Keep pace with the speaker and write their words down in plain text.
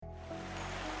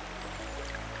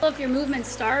If you're movement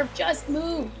starved, just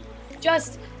move.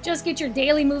 Just get your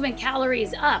daily movement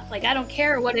calories up. Like, I don't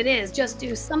care what it is, just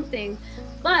do something.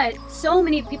 But so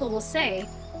many people will say,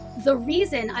 the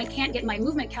reason I can't get my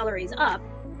movement calories up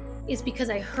is because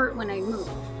I hurt when I move.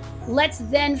 Let's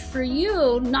then, for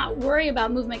you, not worry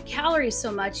about movement calories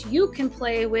so much. You can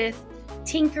play with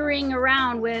tinkering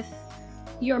around with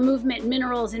your movement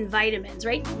minerals and vitamins,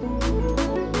 right?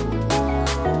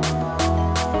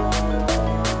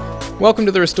 Welcome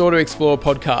to the Restore to Explore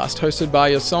podcast, hosted by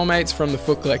your soulmates from the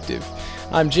Foot Collective.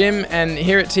 I'm Jim, and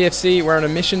here at TFC, we're on a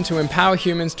mission to empower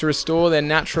humans to restore their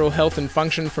natural health and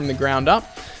function from the ground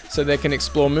up, so they can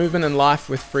explore movement and life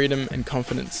with freedom and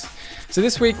confidence. So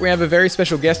this week, we have a very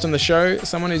special guest on the show,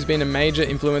 someone who's been a major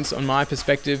influence on my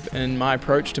perspective and my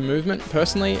approach to movement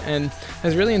personally, and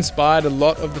has really inspired a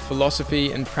lot of the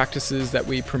philosophy and practices that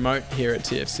we promote here at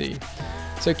TFC.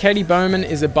 So Katy Bowman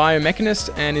is a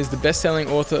biomechanist and is the best-selling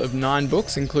author of 9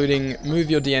 books, including Move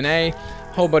Your DNA,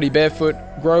 Whole Body Barefoot,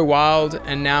 Grow Wild,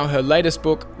 and now her latest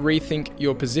book, Rethink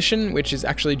Your Position, which is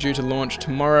actually due to launch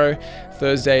tomorrow,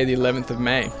 Thursday, the 11th of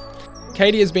May.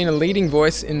 Katy has been a leading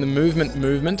voice in the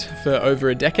movement for over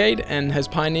a decade and has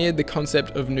pioneered the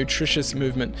concept of nutritious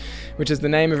movement, which is the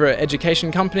name of her education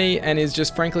company and is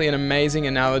just frankly an amazing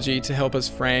analogy to help us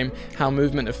frame how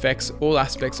movement affects all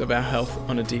aspects of our health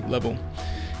on a deep level.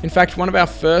 In fact, one of our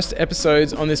first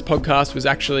episodes on this podcast was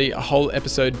actually a whole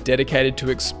episode dedicated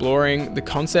to exploring the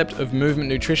concept of movement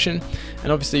nutrition,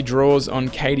 and obviously draws on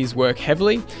Katy's work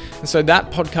heavily. And so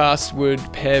that podcast would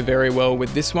pair very well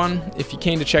with this one. If you're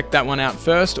keen to check that one out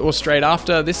first or straight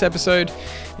after this episode,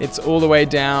 it's all the way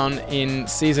down in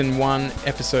season 1,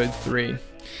 episode 3.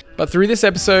 But through this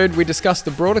episode, we discuss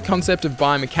the broader concept of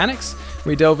biomechanics.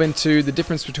 We delve into the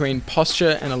difference between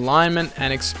posture and alignment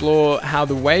and explore how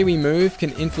the way we move can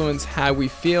influence how we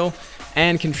feel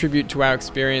and contribute to our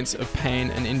experience of pain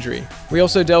and injury. We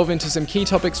also delve into some key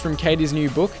topics from Katy's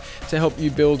new book to help you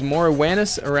build more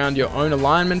awareness around your own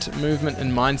alignment, movement,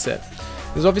 and mindset.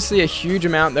 There's obviously a huge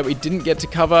amount that we didn't get to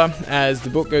cover, as the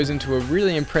book goes into a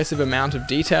really impressive amount of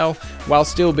detail while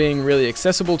still being really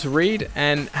accessible to read,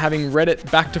 and having read it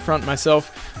back to front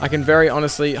myself, I can very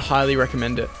honestly highly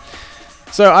recommend it.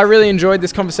 So I really enjoyed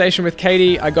this conversation with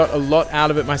Katy. I got a lot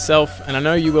out of it myself, and I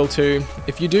know you will too.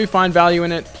 If you do find value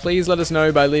in it, please let us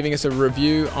know by leaving us a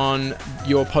review on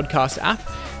your podcast app,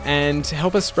 and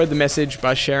help us spread the message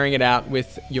by sharing it out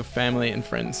with your family and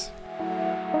friends.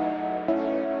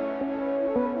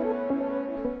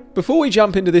 Before we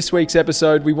jump into this week's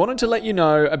episode, we wanted to let you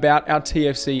know about our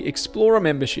TFC Explorer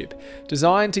membership,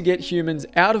 designed to get humans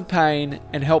out of pain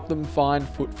and help them find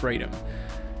foot freedom.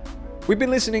 We've been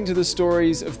listening to the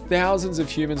stories of thousands of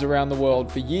humans around the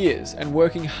world for years and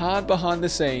working hard behind the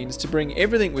scenes to bring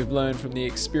everything we've learned from the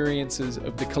experiences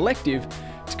of the collective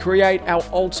to create our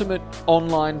ultimate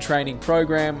online training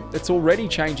program that's already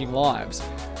changing lives.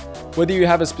 Whether you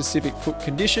have a specific foot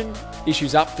condition,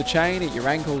 issues up the chain at your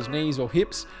ankles, knees or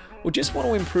hips, or just want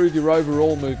to improve your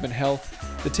overall movement health,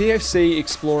 the TFC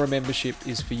Explorer membership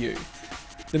is for you.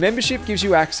 The membership gives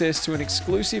you access to an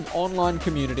exclusive online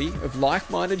community of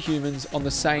like-minded humans on the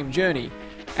same journey,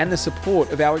 and the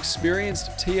support of our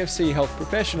experienced TFC health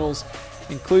professionals,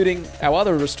 including our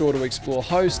other Restore to Explore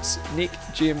hosts, Nick,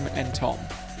 Jim and Tom.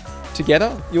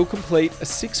 Together, you'll complete a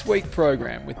 6-week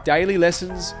program with daily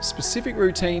lessons, specific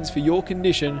routines for your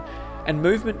condition, and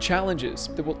movement challenges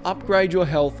that will upgrade your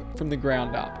health from the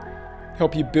ground up,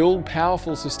 help you build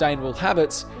powerful, sustainable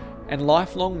habits, and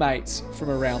lifelong mates from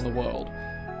around the world.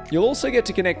 You'll also get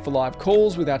to connect for live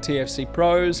calls with our TFC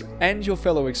pros and your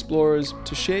fellow explorers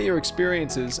to share your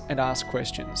experiences and ask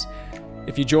questions.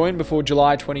 If you join before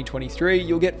July 2023,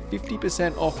 you'll get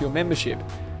 50% off your membership.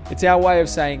 It's our way of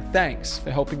saying thanks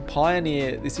for helping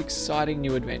pioneer this exciting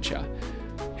new adventure.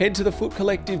 Head to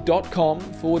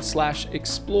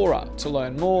thefootcollective.com/explorer to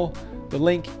learn more. The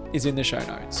link is in the show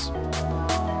notes.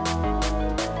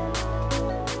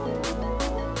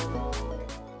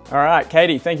 All right,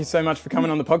 Katy, thank you so much for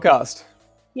coming on the podcast.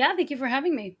 Yeah, thank you for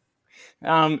having me.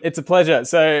 It's a pleasure.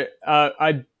 So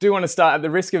I do want to start at the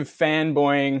risk of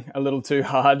fanboying a little too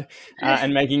hard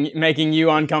and making you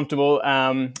uncomfortable.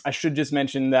 I should just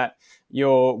mention that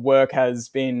your work has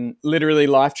been literally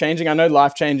life-changing. I know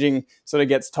life-changing sort of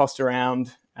gets tossed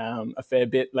around a fair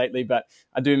bit lately, but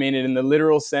I do mean it in the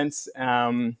literal sense.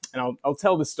 And I'll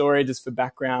tell the story just for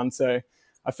background. So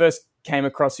I first came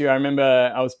across you. I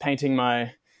remember I was painting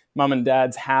my mum and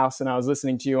dad's house, and I was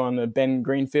listening to you on the Ben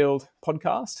Greenfield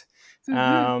podcast.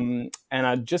 Mm-hmm. And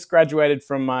I just graduated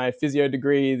from my physio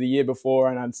degree the year before,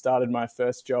 and I'd started my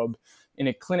first job in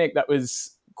a clinic that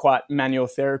was quite manual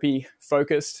therapy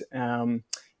focused.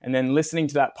 And then listening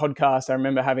to that podcast, I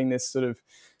remember having this sort of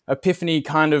epiphany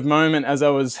kind of moment as I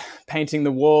was painting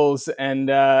the walls, and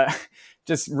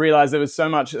just realized there was so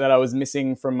much that I was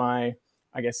missing from my,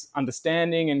 I guess,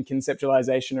 understanding and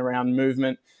conceptualization around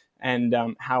movement, and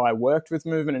how I worked with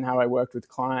movement and how I worked with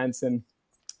clients. And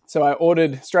so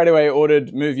I straight away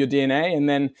ordered Move Your DNA, and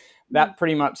then that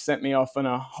pretty much sent me off on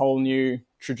a whole new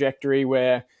trajectory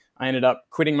where I ended up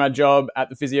quitting my job at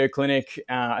the physio clinic.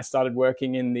 I started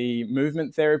working in the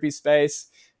movement therapy space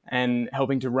and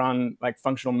helping to run like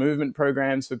functional movement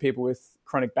programs for people with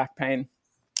chronic back pain,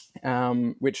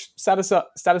 which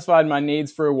satisfied my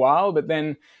needs for a while. But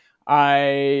then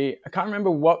I can't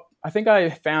remember what, I think I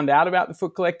found out about the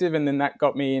Foot Collective, and then that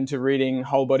got me into reading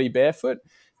Whole Body Barefoot.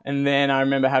 And then I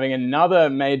remember having another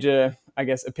major, I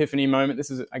guess, epiphany moment. This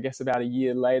is, I guess, about a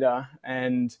year later,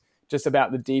 and just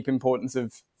about the deep importance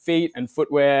of feet and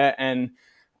footwear. And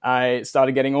I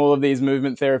started getting all of these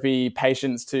movement therapy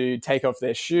patients to take off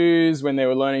their shoes when they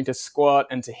were learning to squat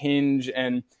and to hinge.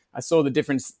 And I saw the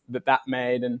difference that that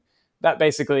made. And that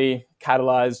basically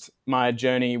catalyzed my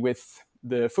journey with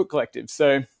the Foot Collective.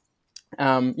 So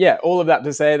yeah, all of that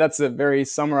to say, that's a very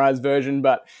summarized version,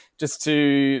 but just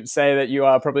to say that you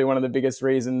are probably one of the biggest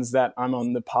reasons that I'm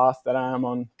on the path that I am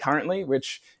on currently,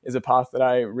 which is a path that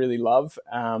I really love.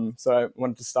 So I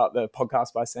wanted to start the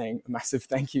podcast by saying a massive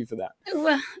thank you for that.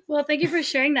 Well, thank you for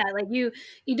sharing that. Like you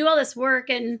do all this work,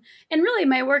 and really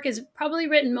my work is probably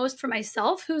written most for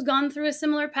myself, who's gone through a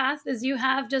similar path as you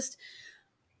have, just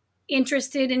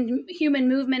interested in human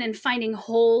movement and finding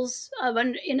holes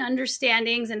in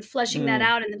understandings and fleshing that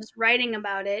out and just writing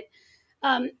about it.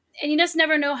 And you just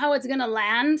never know how it's going to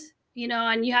land,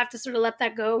 and you have to sort of let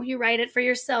that go. You write it for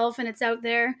yourself and it's out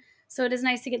there. So it is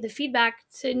nice to get the feedback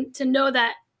to know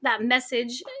that that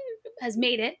message has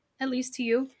made it, at least to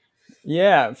you.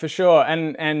 Yeah, for sure.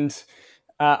 And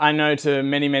I know to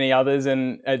many, many others.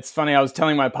 And it's funny, I was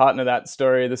telling my partner that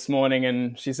story this morning,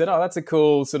 and she said, oh, that's a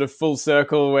cool sort of full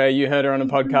circle where you heard her on a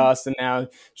podcast and now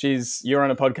you're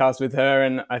on a podcast with her.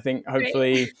 And I think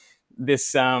hopefully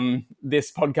this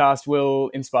podcast will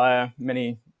inspire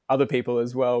many other people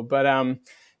as well. But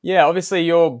yeah, obviously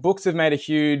your books have made a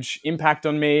huge impact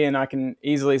on me, and I can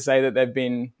easily say that they've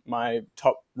been my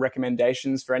top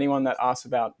recommendations for anyone that asks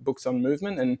about books on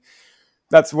movement. And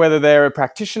that's whether they're a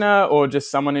practitioner or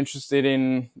just someone interested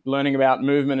in learning about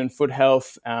movement and foot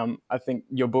health. I think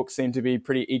your books seem to be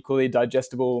pretty equally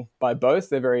digestible by both.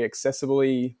 They're very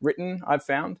accessibly written, I've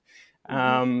found.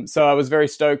 So I was very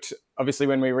stoked, obviously,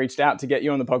 when we reached out to get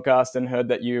you on the podcast and heard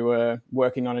that you were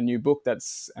working on a new book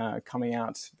that's coming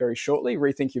out very shortly,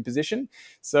 Rethink Your Position.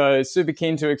 So super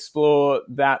keen to explore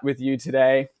that with you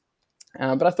today.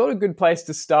 But I thought a good place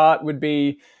to start would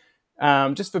be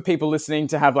just for people listening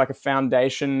to have like a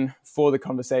foundation for the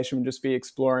conversation, would just be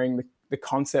exploring the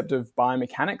concept of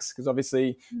biomechanics, because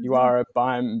obviously you are a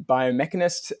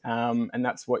biomechanist, and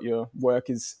that's what your work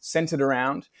is centered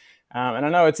around. And I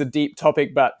know it's a deep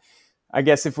topic, but I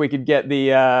guess if we could get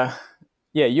your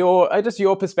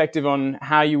perspective on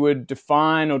how you would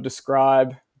define or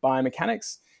describe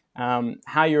biomechanics,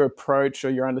 how your approach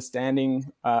or your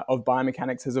understanding of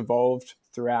biomechanics has evolved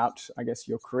throughout, I guess,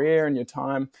 your career and your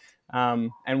time.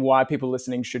 And why people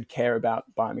listening should care about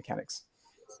biomechanics.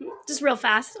 Just real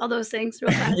fast, all those things,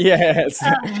 real fast. Yes,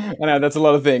 I know that's a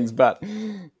lot of things, but...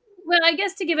 Well, I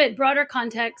guess to give it broader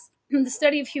context, the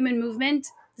study of human movement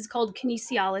is called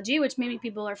kinesiology, which maybe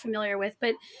people are familiar with,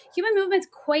 but human movement's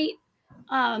quite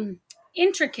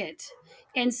intricate.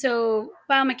 And so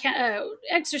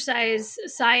exercise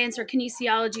science or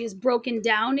kinesiology is broken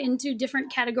down into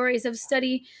different categories of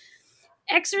study.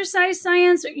 Exercise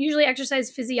science, or usually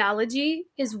exercise physiology,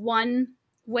 is one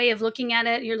way of looking at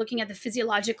it. You're looking at the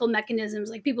physiological mechanisms,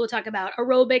 like people talk about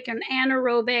aerobic and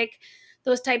anaerobic,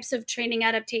 those types of training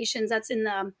adaptations. That's in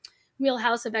the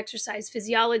wheelhouse of exercise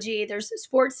physiology. There's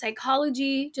sports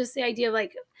psychology, just the idea of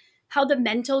like how the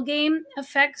mental game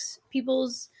affects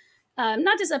people's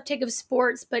not just uptake of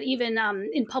sports, but even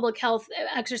in public health,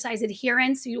 exercise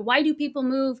adherence. Why do people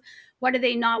move? Why do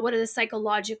they not? What are the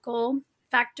psychological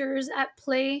factors at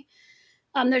play?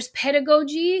 There's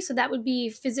pedagogy, so that would be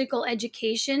physical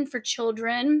education for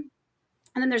children.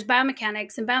 And then there's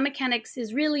biomechanics, and biomechanics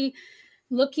is really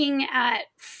looking at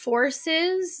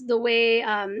forces, the way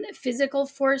physical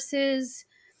forces,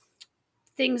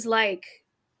 things like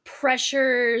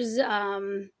pressures,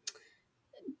 the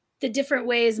different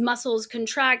ways muscles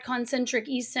contract, concentric,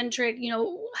 eccentric,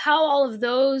 how all of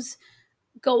those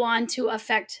go on to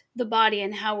affect the body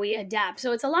and how we adapt.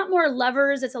 So it's a lot more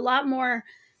levers. It's a lot more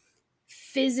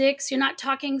physics. You're not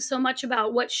talking so much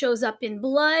about what shows up in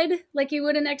blood like you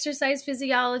would in exercise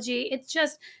physiology. It's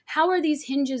just, how are these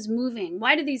hinges moving?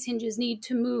 Why do these hinges need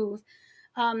to move?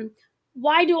 Um,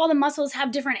 why do all the muscles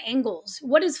have different angles?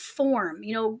 What is form?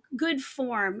 Good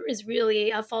form is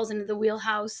really falls into the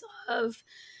wheelhouse of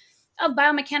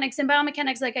biomechanics. And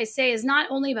biomechanics, like I say, is not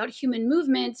only about human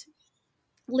movement.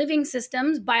 Living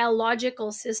systems,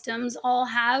 biological systems, all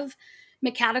have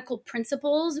mechanical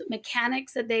principles,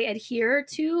 mechanics that they adhere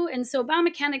to. And so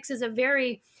biomechanics is a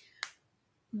very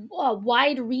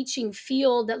wide reaching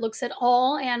field that looks at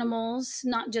all animals,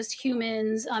 not just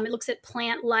humans. It looks at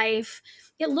plant life.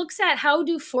 It looks at how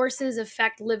do forces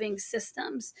affect living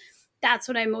systems. That's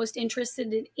what I'm most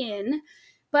interested in.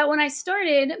 But when I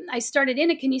started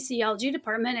in a kinesiology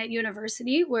department at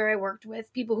university where I worked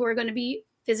with people who are going to be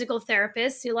physical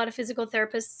therapists. A lot of physical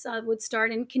therapists would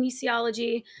start in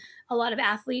kinesiology. A lot of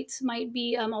athletes might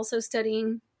be also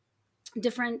studying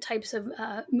different types of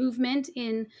movement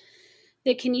in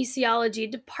the kinesiology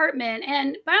department.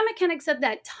 And biomechanics at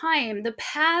that time, the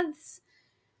paths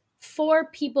for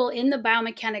people in the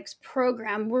biomechanics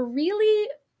program were really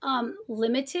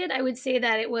limited. I would say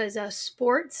that it was a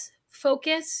sports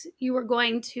focus. You were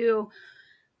going to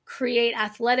create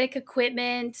athletic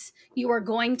equipment. You are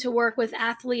going to work with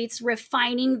athletes,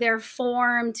 refining their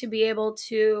form to be able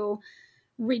to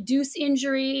reduce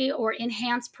injury or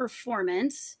enhance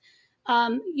performance.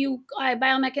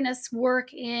 Biomechanists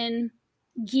work in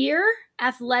gear,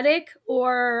 athletic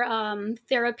or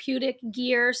therapeutic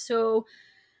gear. So,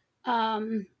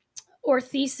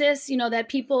 orthesis, that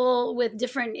people with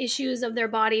different issues of their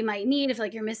body might need, if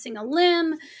like you're missing a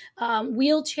limb,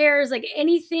 wheelchairs, like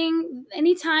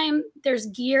anytime there's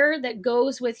gear that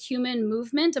goes with human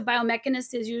movement, a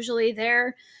biomechanist is usually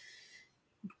there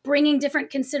bringing different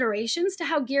considerations to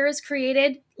how gear is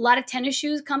created. A lot of tennis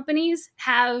shoes companies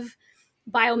have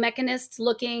biomechanists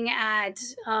looking at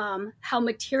how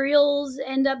materials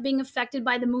end up being affected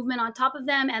by the movement on top of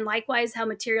them, and likewise how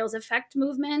materials affect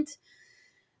movement.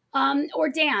 Or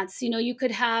dance, you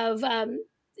could have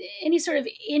any sort of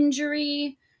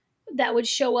injury that would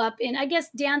show up in, I guess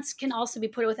dance can also be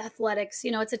put with athletics.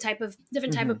 It's a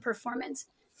different type Mm-hmm. of performance.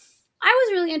 I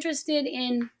was really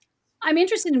I'm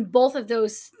interested in both of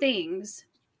those things.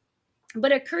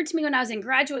 But it occurred to me when I was in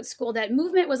graduate school that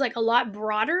movement was like a lot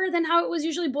broader than how it was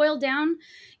usually boiled down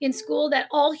in school, that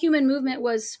all human movement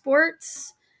was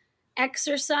sports,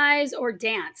 exercise, or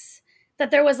dance,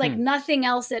 that there was like Hmm. nothing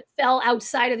else that fell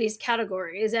outside of these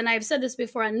categories. And I've said this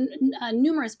before on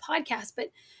numerous podcasts,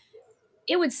 but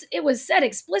it was said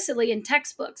explicitly in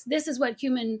textbooks. This is what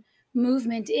human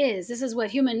movement is. This is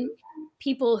what human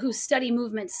people who study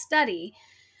movement study.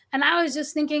 And I was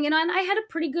just thinking, and I had a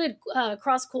pretty good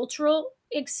cross cultural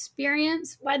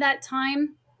experience by that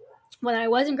time when I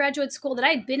was in graduate school, that I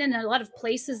had been in a lot of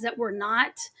places that were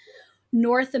not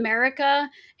North America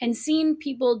and seen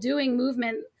people doing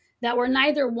movement that were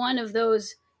neither one of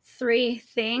those three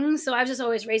things. So I was just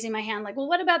always raising my hand, like, well,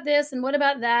 what about this and what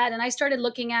about that? And I started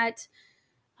looking at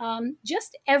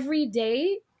just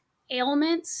everyday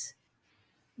ailments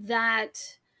that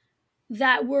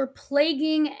were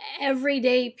plaguing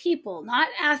everyday people, not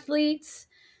athletes,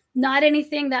 not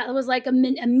anything that was like a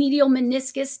medial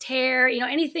meniscus tear,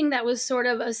 anything that was sort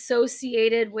of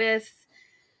associated with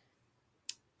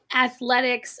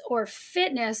athletics or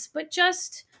fitness, but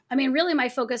just, really my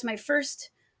focus, my first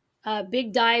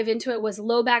big dive into it was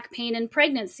low back pain and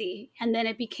pregnancy. And then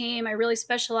I really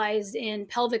specialized in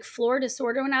pelvic floor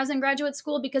disorder when I was in graduate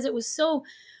school because it was so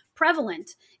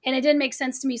prevalent. And it didn't make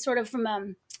sense to me sort of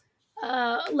from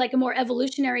like a more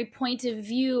evolutionary point of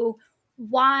view,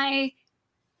 why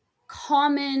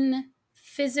common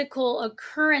physical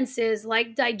occurrences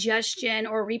like digestion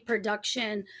or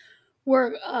reproduction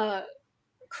were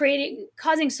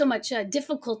causing so much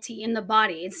difficulty in the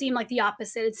body. It seemed like the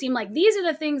opposite. It seemed like these are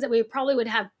the things that we probably would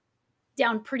have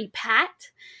down pretty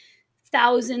pat,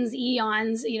 thousands,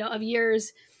 eons, of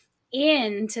years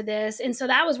into this. And so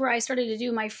that was where I started to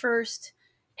do my first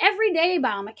everyday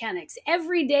biomechanics,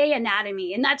 everyday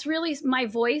anatomy. And that's really my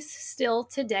voice still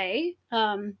today.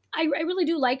 I really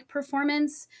do like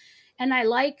performance and I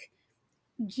like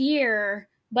gear,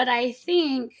 but I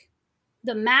think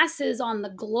the masses on the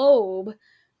globe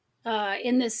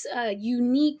in this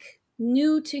unique,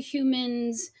 new to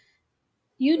humanity,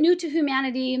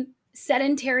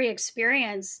 sedentary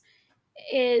experience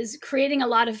is creating a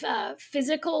lot of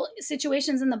physical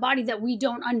situations in the body that we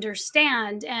don't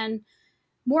understand. And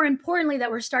more importantly, that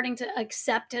we're starting to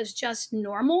accept as just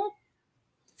normal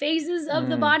phases of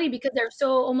the Mm. body because they're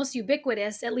so almost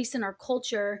ubiquitous, at least in our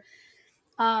culture,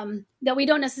 that we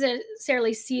don't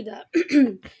necessarily see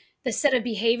the set of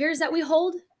behaviors that we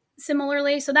hold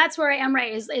similarly. So that's where I am,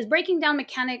 right, is breaking down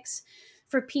mechanics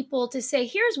for people to say,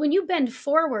 here's when you bend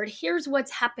forward, here's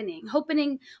what's happening,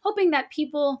 hoping that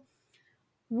people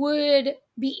would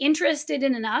be interested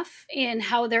in enough in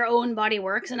how their own body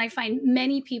works. And I find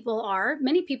many people are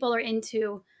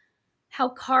into how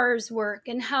cars work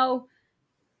and how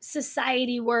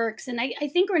society works. And I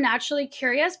think we're naturally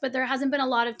curious, but there hasn't been a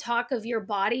lot of talk of your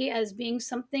body as being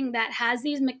something that has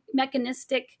these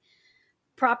mechanistic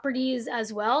properties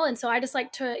as well. And so I just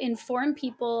like to inform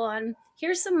people on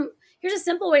here's a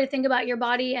simple way to think about your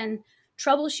body and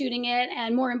troubleshooting it,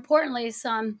 and more importantly,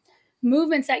 some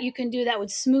movements that you can do that would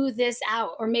smooth this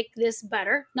out or make this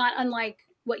better, not unlike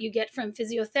what you get from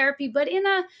physiotherapy, but in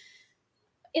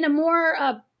a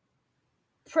more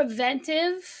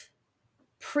preventive,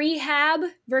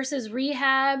 prehab versus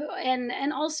rehab,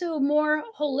 and also more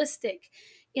holistic,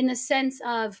 in the sense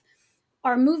of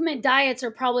our movement diets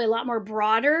are probably a lot more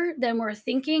broader than we're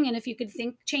thinking. And if you could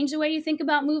change the way you think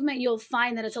about movement, you'll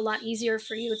find that it's a lot easier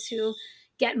for you to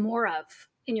get more of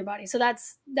in your body. So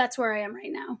that's where I am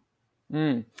right now.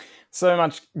 So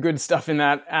much good stuff in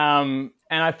that. And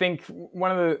I think one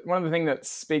of the things that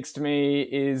speaks to me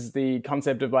is the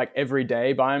concept of like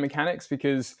everyday biomechanics,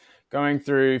 because going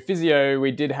through physio,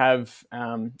 we did have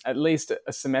at least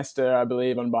a semester, I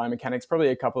believe, on biomechanics, probably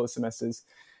a couple of semesters.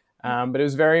 But it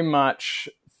was very much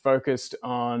focused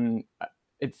on,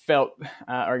 it felt,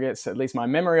 or I guess at least my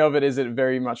memory of it is it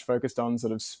very much focused on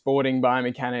sort of sporting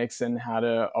biomechanics and how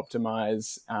to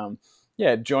optimize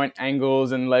joint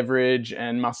angles and leverage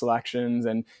and muscle actions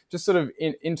and just sort of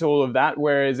into all of that.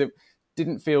 Whereas it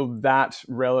didn't feel that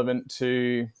relevant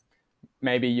to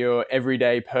maybe your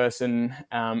everyday person.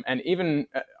 And even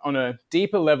on a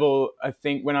deeper level, I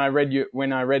think when I read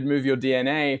Move Your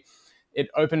DNA, it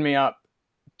opened me up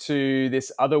to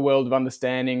this other world of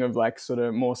understanding of like sort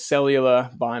of more cellular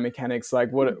biomechanics,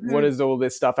 like what does all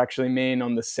this stuff actually mean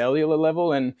on the cellular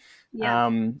level. And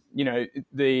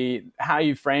the how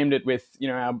you framed it with,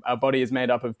 our body is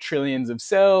made up of trillions of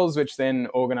cells, which then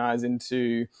organize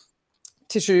into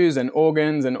tissues and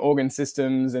organ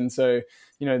systems. And so,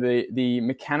 the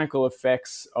mechanical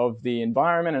effects of the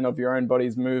environment and of your own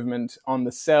body's movement on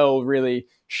the cell really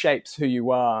shapes who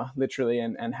you are, literally,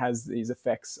 and has these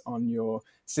effects on your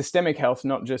systemic health,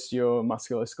 not just your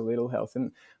musculoskeletal health.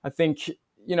 And I think,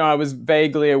 I was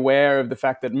vaguely aware of the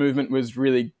fact that movement was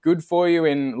really good for you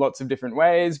in lots of different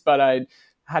ways, but I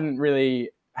hadn't really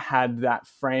had that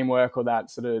framework or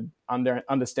that sort of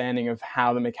understanding of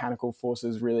how the mechanical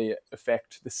forces really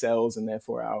affect the cells and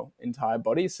therefore our entire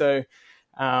body. So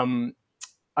I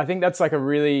think that's like a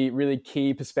really, really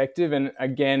key perspective. And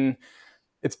again,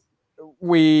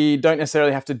 we don't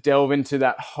necessarily have to delve into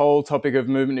that whole topic of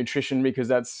movement nutrition because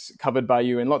that's covered by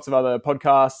you in lots of other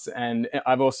podcasts. And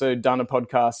I've also done a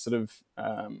podcast sort of,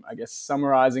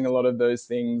 summarizing a lot of those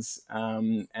things.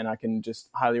 And I can just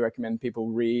highly recommend people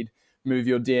read Move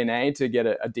Your DNA to get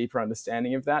a deeper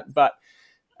understanding of that. But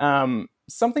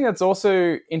something that's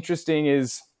also interesting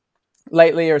is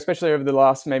lately, or especially over the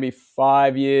last maybe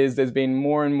 5 years, there's been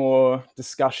more and more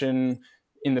discussion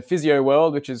in the physio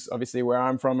world, which is obviously where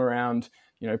I'm from, around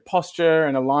posture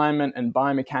and alignment and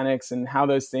biomechanics and how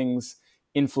those things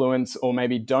influence or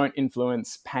maybe don't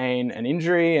influence pain and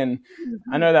injury. And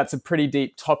I know that's a pretty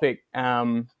deep topic,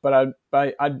 but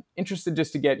I'm interested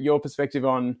just to get your perspective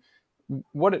on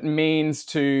what it means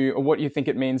to, or what you think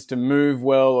it means to move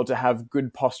well or to have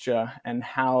good posture, and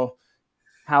how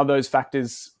those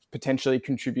factors potentially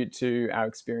contribute to our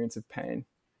experience of pain.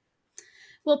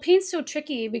 Well, pain's so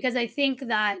tricky because I think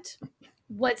that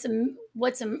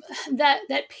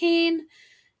that pain,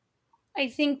 I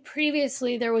think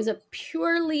previously there was a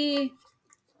purely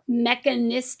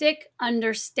mechanistic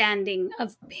understanding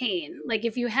of pain. Like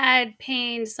if you had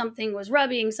pain, something was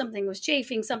rubbing, something was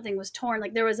chafing, something was torn,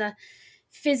 like there was a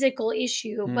physical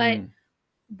issue.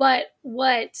 But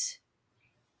what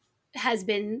has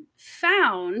been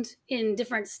found in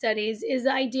different studies is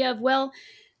the idea of, well,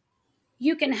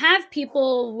 you can have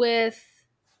people with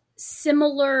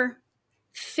similar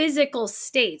physical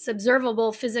states,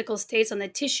 observable physical states on the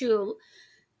tissue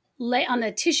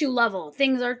level.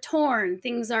 Things are torn,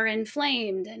 things are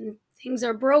inflamed, and things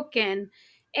are broken.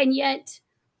 And yet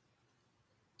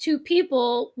two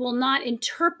people will not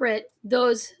interpret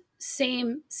those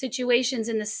same situations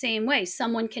in the same way.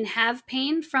 Someone can have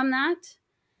pain from that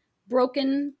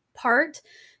broken part.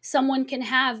 Someone can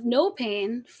have no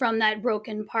pain from that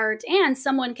broken part, and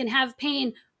someone can have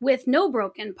pain with no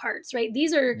broken parts, right?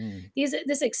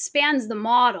 This expands the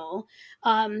model.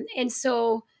 And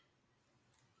so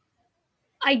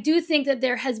I do think that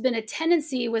there has been a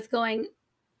tendency with going,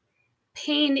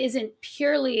 pain isn't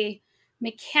purely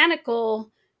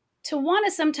mechanical, to want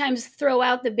to sometimes throw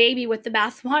out the baby with the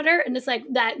bathwater, and it's like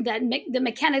the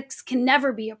mechanics can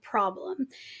never be a problem.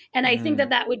 And I think that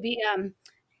Mm. that would be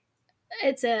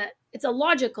it's a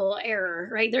logical error,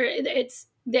 right?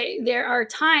 There are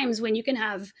times when you can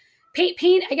have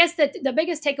pain. I guess that the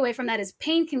biggest takeaway from that is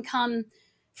pain can come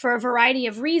for a variety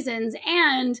of reasons,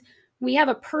 and we have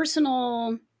a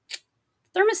personal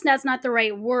thermostat's not the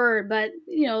right word, but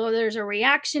there's a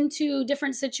reaction to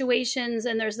different situations,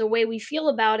 and there's the way we feel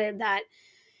about it that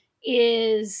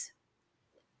is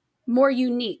more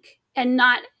unique and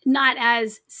not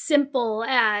as simple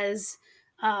as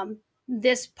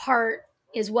this part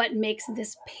is what makes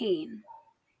this pain.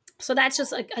 So that's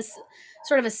just like a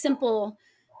sort of a simple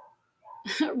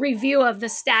review of the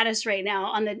status right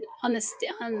now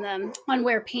on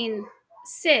where pain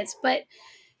sits. But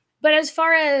as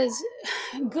far as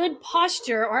good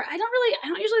posture, or I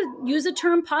don't usually use the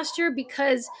term posture,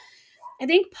 because I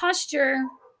think posture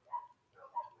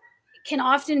can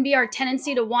often be our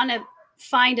tendency to want to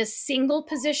find a single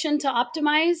position to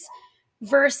optimize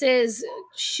versus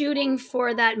shooting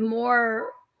for that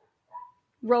more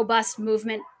robust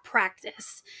movement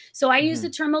practice. So I use the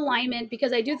Mhm. term alignment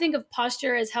because I do think of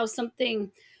posture as how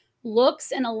something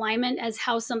looks and alignment as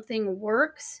how something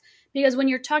works. Because when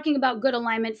you're talking about good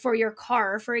alignment for your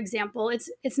car, for example,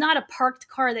 it's not a parked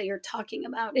car that you're talking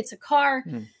about. It's a car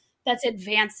Mm. that's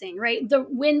advancing, right?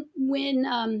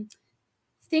 When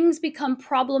things become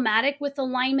problematic with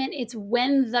alignment, it's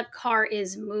when the car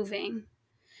is moving.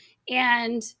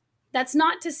 And that's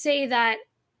not to say that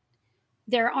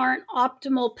there aren't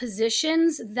optimal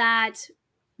positions that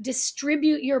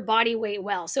distribute your body weight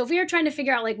well. So if we are trying to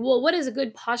figure out like, well, what is a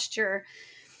good posture?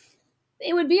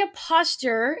 It would be a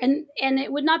posture, and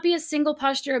it would not be a single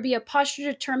posture. It would be a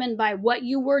posture determined by what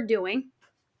you were doing,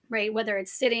 right? Whether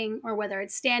it's sitting or whether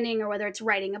it's standing or whether it's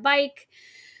riding a bike,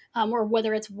 or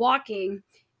whether it's walking.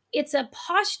 It's a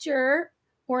posture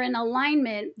or an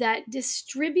alignment that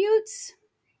distributes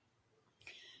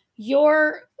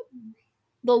your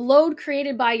the load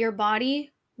created by your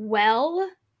body well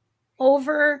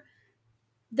over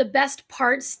the best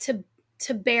parts to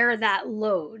bear that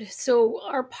load. So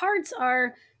our parts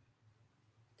are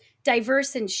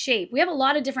diverse in shape. We have a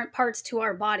lot of different parts to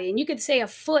our body, and you could say a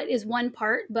foot is one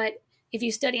part, but if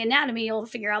you study anatomy, you'll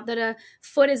figure out that a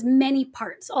foot is many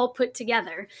parts all put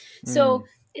together. Mm. So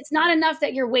it's not enough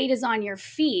that your weight is on your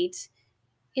feet.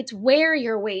 It's where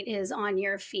your weight is on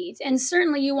your feet. And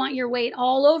certainly you want your weight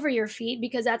all over your feet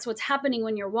because that's what's happening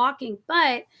when you're walking.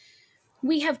 But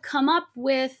we have come up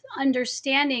with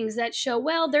understandings that show,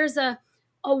 well, there's a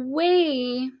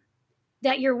way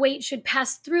that your weight should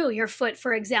pass through your foot,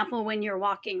 for example, when you're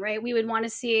walking, right? We would want to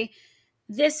see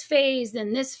this phase,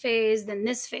 then this phase, then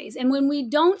this phase. And when we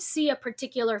don't see a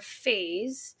particular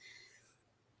phase,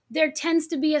 there tends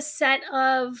to be a set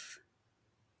of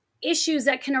issues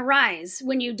that can arise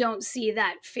when you don't see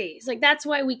that phase. Like that's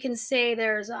why we can say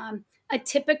there's a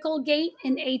typical gait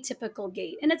and atypical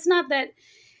gait. And it's not that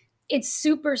it's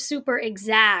super, super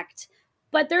exact,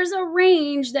 but there's a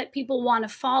range that people want to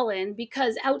fall in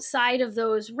because outside of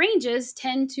those ranges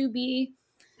tend to be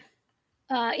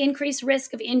increased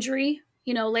risk of injury.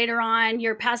 Later on,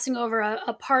 you're passing over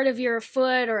a part of your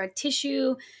foot or a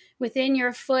tissue within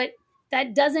your foot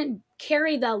that doesn't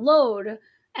carry the load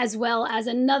as well as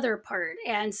another part.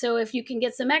 And so, if you can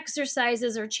get some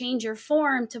exercises or change your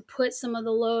form to put some of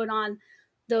the load on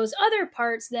those other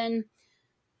parts, then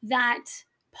that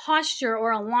posture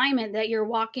or alignment that you're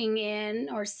walking in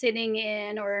or sitting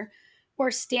in or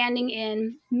standing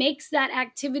in makes that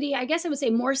activity, I guess I would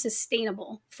say, more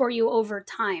sustainable for you over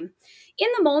time. In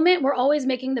the moment, we're always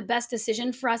making the best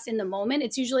decision for us in the moment.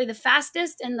 It's usually the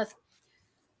fastest and the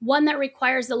one that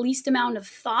requires the least amount of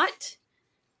thought.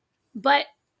 But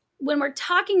when we're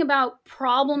talking about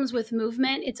problems with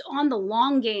movement, it's on the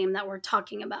long game that we're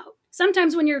talking about.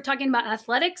 Sometimes when you're talking about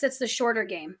athletics, it's the shorter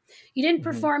game. You didn't Mhm.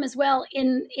 perform as well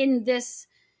in this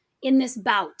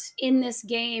bout, in this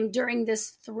game, during this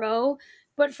throw.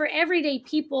 But for everyday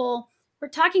people, we're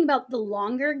talking about the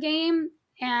longer game,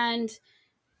 and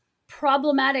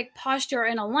problematic posture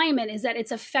and alignment is that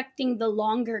it's affecting the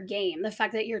longer game. The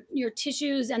fact that your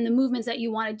tissues and the movements that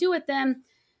you want to do with them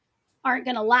aren't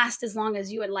going to last as long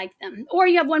as you would like them. Or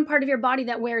you have one part of your body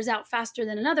that wears out faster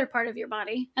than another part of your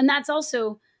body. And that's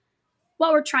also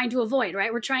what we're trying to avoid,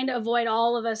 right? We're trying to avoid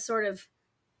all of us sort of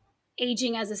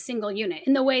aging as a single unit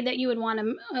in the way that you would want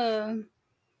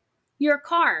your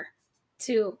car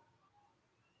to,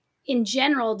 in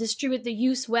general, distribute the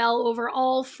use well over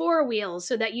all four wheels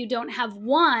so that you don't have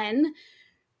one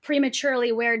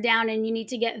prematurely wear down and you need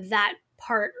to get that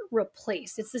part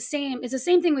replaced. It's the same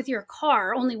thing with your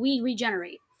car, only we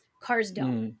regenerate. Cars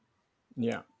don't.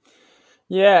 Yeah.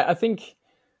 Yeah, I think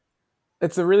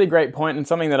it's a really great point and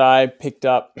something that I picked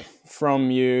up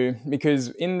from you, because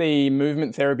in the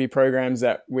movement therapy programs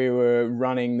that we were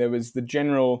running, there was the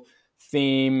general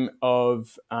theme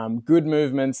of good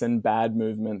movements and bad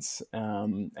movements,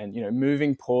 and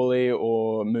moving poorly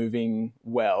or moving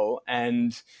well.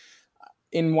 And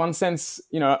in one sense,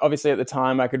 obviously at the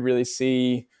time I could really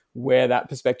see where that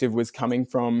perspective was coming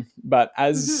from. But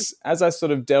Hmm. as I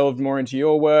sort of delved more into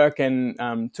your work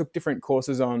and took different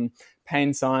courses on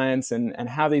pain science and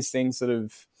how these things sort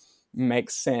of make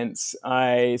sense,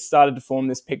 I started to form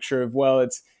this picture of, well,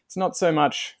 it's not so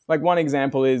much like, one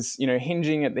example is,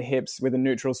 hinging at the hips with a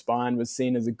neutral spine was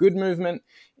seen as a good movement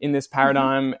in this Hmm.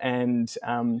 paradigm, and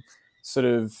sort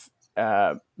of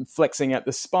flexing at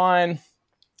the spine,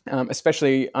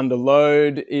 especially under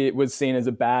load, it was seen as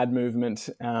a bad movement,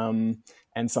 and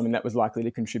something that was likely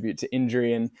to contribute to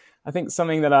injury. And I think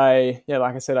something that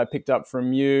like I said, I picked up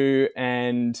from you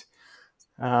and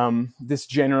this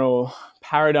general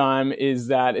paradigm is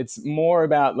that it's more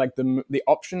about like the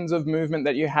options of movement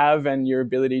that you have and your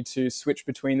ability to switch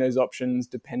between those options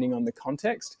depending on the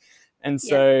context. And Yep.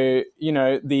 so,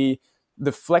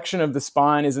 the flexion of the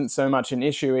spine isn't so much an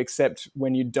issue, except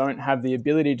when you don't have the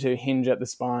ability to hinge at the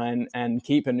spine and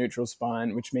keep a neutral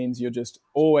spine, which means you're just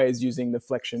always using the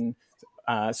flexion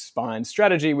spine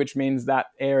strategy, which means that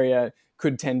area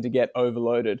could tend to get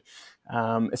overloaded,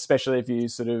 especially if you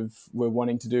sort of were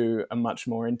wanting to do a much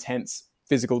more intense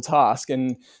physical task.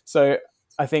 And so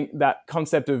I think that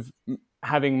concept of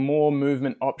having more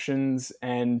movement options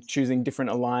and choosing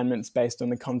different alignments based on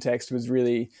the context was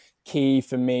really key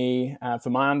for me,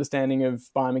 for my understanding of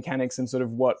biomechanics and sort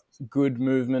of what good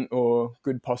movement or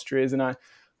good posture is. And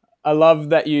I love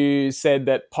that you said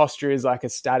that posture is like a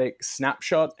static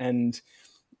snapshot. And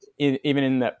even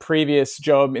in that previous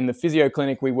job in the physio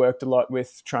clinic, we worked a lot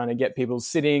with trying to get people's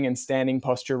sitting and standing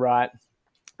posture right.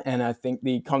 And I think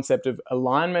the concept of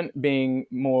alignment being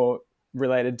more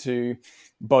related to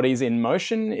bodies in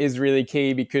motion is really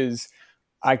key, because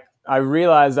I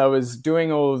realized I was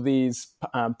doing all of these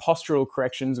postural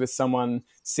corrections with someone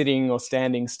sitting or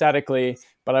standing statically,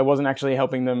 but I wasn't actually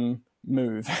helping them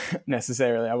move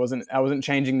necessarily. I wasn't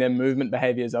changing their movement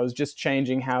behaviors. I was just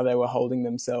changing how they were holding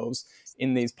themselves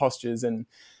in these postures. And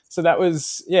so that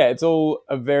was, yeah, it's all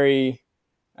a very,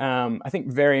 I think,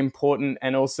 very important.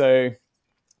 And also,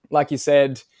 like you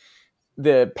said,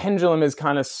 the pendulum has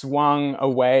kind of swung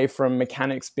away from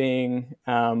mechanics being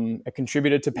a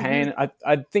contributor to Hmm. pain.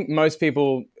 I think most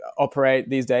people operate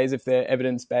these days, if they're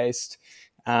evidence based,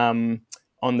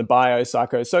 on the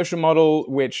biopsychosocial model,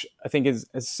 which I think is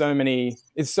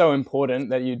so important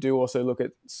that you do also look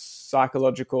at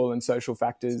psychological and social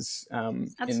factors in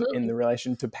Absolutely. the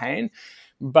relation to pain.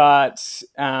 But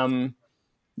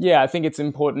yeah, I think it's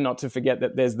important not to forget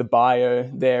that there's the bio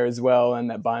there as well, and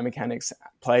that biomechanics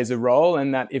plays a role,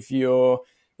 and that if you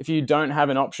don't have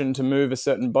an option to move a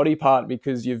certain body part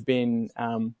because you've been,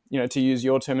 to use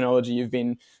your terminology, you've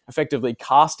been effectively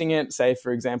casting it, say,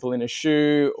 for example, in a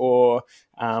shoe or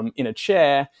in a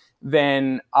chair,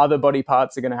 then other body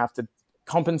parts are going to have to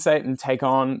compensate and take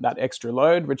on that extra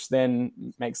load, which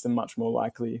then makes them much more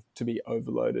likely to be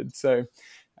overloaded. So,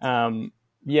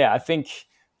 yeah, I think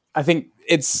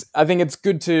it's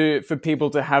good for people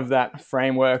to have that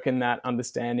framework and that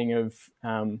understanding of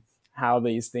how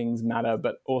these things matter,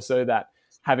 but also that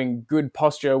having good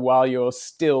posture while you're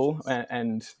still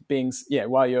and being, yeah,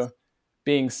 while you're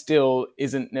being still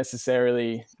isn't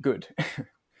necessarily good.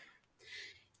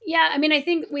 Yeah, I mean, I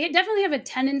think we definitely have a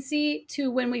tendency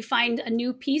to, when we find a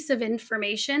new piece of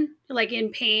information, like in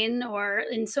pain or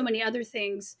in so many other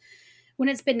things, when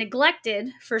it's been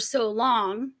neglected for so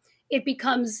long, it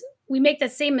becomes, we make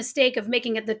that same mistake of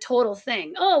making it the total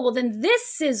thing. Oh, well, then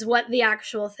this is what the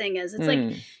actual thing is. It's like, Mm,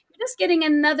 you're just getting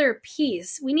another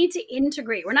piece. We need to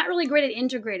integrate. We're not really great at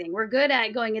integrating. We're good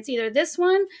at going, it's either this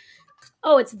one,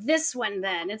 oh, it's this one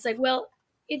then. It's like, well,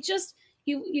 it just,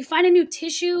 you find a new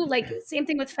tissue, like same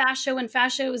thing with fascia. When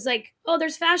fascia was like, oh,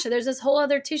 there's fascia, there's this whole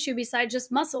other tissue besides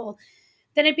just muscle,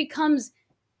 then it becomes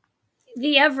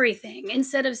the everything,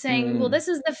 instead of saying, well, mm, this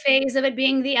is the phase of it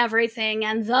being the everything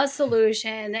and the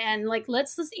solution, and like,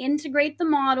 let's just integrate the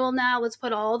model now, let's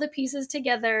put all the pieces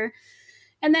together.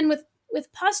 And then with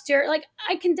posture, like,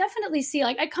 I can definitely see,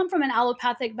 like, I come from an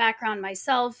allopathic background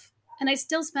myself, and I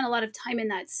still spend a lot of time in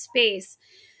that space.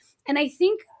 And I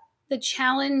think the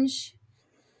challenge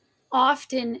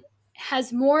often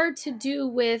has more to do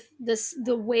with this,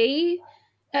 the way,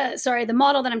 sorry, the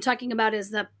model that I'm talking about is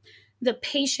the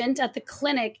patient at the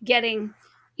clinic getting,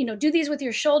 do these with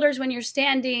your shoulders when you're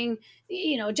standing,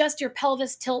 adjust your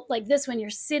pelvis tilt like this when you're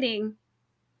sitting,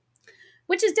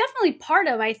 which is definitely part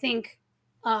of, I think,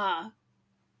 uh,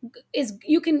 is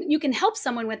you can help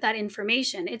someone with that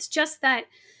information. It's just that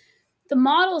the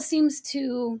model seems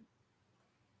to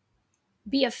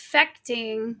be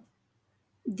affecting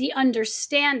the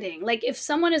understanding. Like if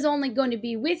someone is only going to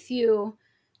be with you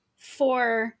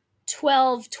for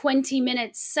 12-20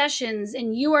 minute sessions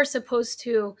and you are supposed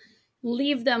to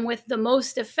leave them with the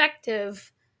most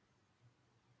effective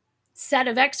set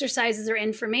of exercises or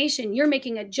information, you're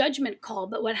making a judgment call.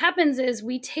 But what happens is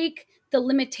we take the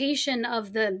limitation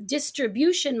of the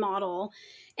distribution model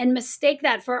and mistake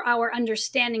that for our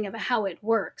understanding of how it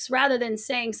works, rather than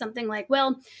saying something like,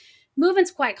 well,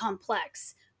 movement's quite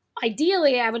complex.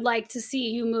 Ideally, I would like to see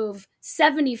you move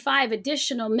 75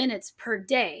 additional minutes per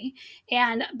day.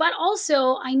 But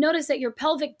also, I notice that your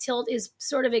pelvic tilt is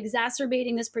sort of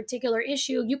exacerbating this particular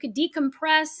issue. You could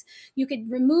decompress, you could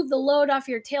remove the load off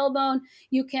your tailbone,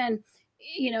 you can,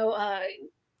 you know, uh,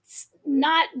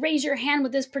 not raise your hand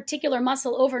with this particular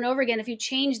muscle over and over again if you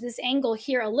change this angle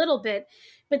here a little bit.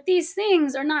 But these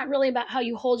things are not really about how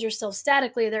you hold yourself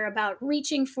statically. They're about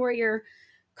reaching for your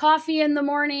coffee in the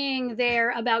morning.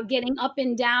 They're about getting up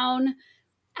and down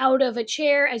out of a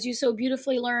chair, as you so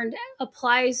beautifully learned,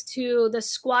 applies to the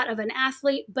squat of an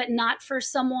athlete, but not for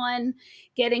someone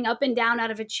getting up and down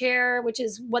out of a chair, which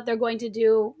is what they're going to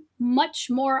do much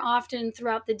more often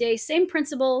throughout the day. Same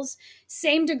principles,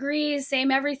 same degrees,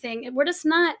 same everything.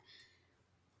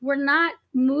 We're not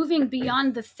moving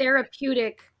beyond the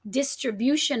therapeutic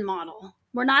distribution model.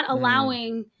 We're not Mm.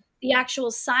 allowing the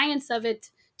actual science of it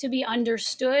to be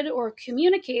understood or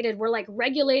communicated. We're like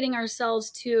regulating ourselves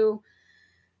to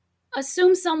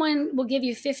assume someone will give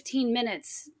you 15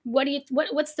 minutes.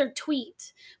 What's their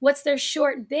tweet? What's their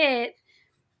short bit?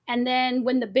 And then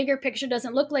when the bigger picture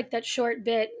doesn't look like that short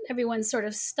bit, everyone's sort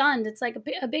of stunned. It's like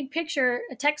a big picture,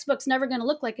 a textbook's never going to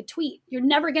look like a tweet. You're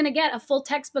never going to get a full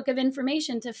textbook of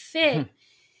information to fit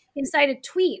inside a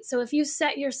tweet. So if you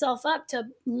set yourself up to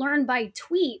learn by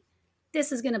tweet,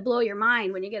 this is going to blow your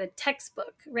mind when you get a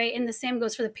textbook, right? And the same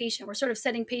goes for the patient. We're sort of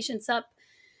setting patients up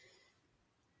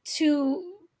to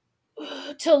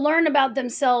learn about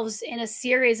themselves in a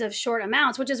series of short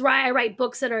amounts, which is why I write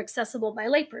books that are accessible by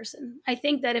layperson. I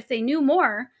think that if they knew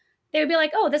more, they would be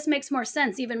like, oh, this makes more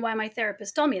sense, even why my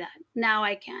therapist told me that. Now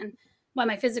I can, why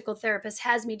my physical therapist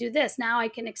has me do this. Now I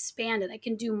can expand it. I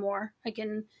can do more. I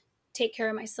can take care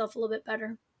of myself a little bit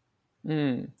better.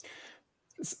 Mm.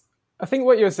 I think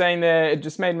what you're saying there, it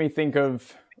just made me think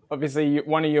of, obviously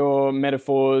one of your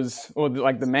metaphors, or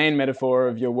like the main metaphor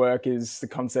of your work, is the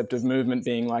concept of movement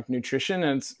being like nutrition.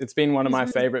 And it's been one of my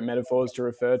Mm-hmm. favorite metaphors to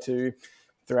refer to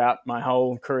throughout my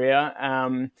whole career.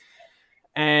 And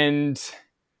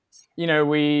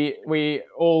we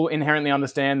all inherently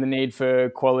understand the need for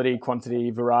quality, quantity,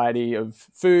 variety of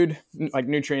food, like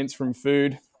nutrients from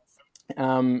food.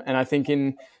 And I think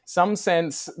in some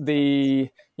sense,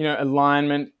 the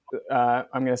alignment, I'm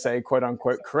going to say quote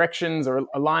unquote corrections or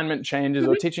alignment changes,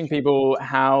 or Mm-hmm. teaching people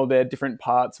how their different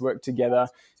parts work together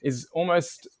is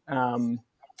almost kind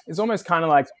of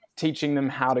like teaching them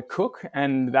how to cook.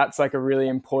 And that's like a really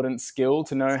important skill,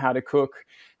 to know how to cook,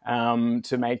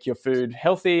 to make your food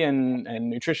healthy and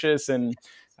nutritious and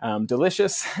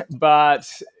delicious.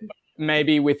 But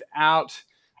maybe without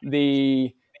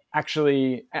the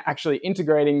actually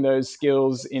integrating those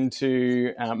skills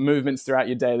into movements throughout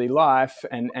your daily life,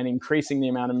 and increasing the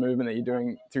amount of movement that you're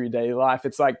doing through your daily life.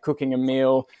 It's like cooking a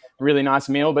meal, really nice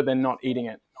meal, but then not eating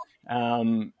it,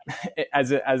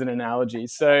 as an analogy.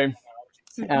 So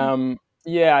Mm-hmm.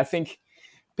 yeah, I think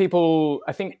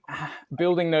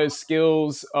building those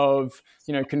skills of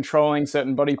controlling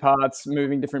certain body parts,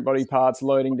 moving different body parts,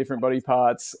 loading different body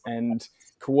parts, and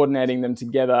coordinating them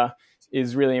together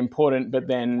is really important. But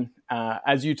then,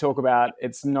 as you talk about,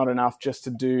 it's not enough just to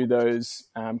do those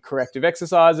corrective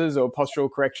exercises or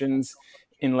postural corrections,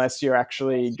 unless you're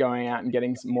actually going out and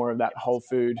getting some more of that whole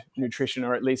food nutrition,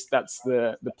 or at least that's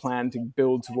the plan, to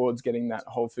build towards getting that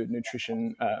whole food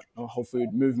nutrition, or whole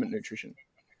food movement nutrition.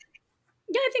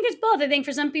 Yeah, I think it's both. I think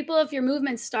for some people, if you're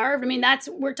movement starved, I mean,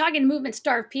 we're talking movement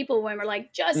starved people when we're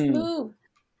like, just Mm, move,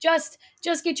 just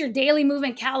get your daily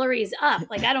movement calories up.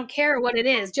 Like, I don't care what it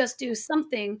is, just do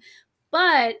something.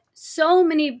 But so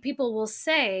many people will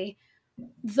say,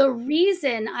 the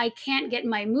reason I can't get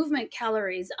my movement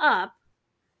calories up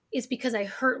is because I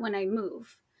hurt when I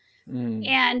move. mm,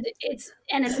 And it's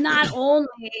not only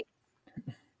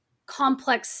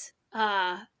complex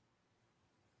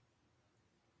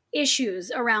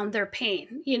issues around their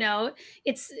pain.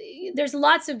 It's there's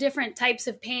lots of different types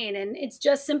of pain, and it's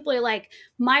just simply like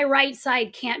my right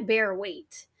side can't bear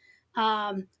weight,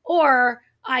 or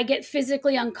I get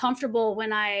physically uncomfortable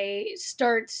when I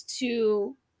start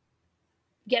to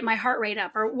get my heart rate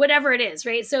up, or whatever it is,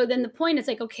 right? So then the point is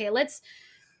like, okay, let's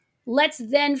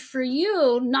then, for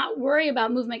you, not worry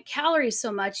about movement calories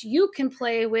so much. You can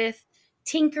play with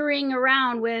tinkering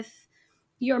around with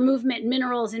your movement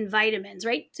minerals and vitamins,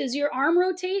 right? Does your arm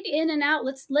rotate in and out?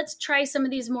 Let's try some of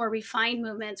these more refined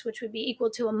movements, which would be equal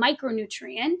to a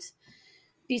micronutrient.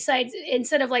 Besides,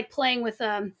 instead of like playing with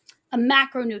a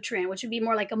macronutrient, which would be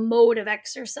more like a mode of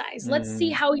exercise. Let's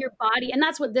see Mm. how your body, and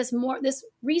that's what this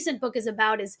recent book is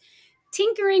about, is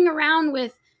tinkering around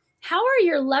with how are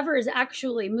your levers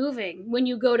actually moving when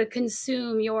you go to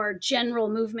consume your general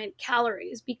movement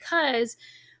calories. Because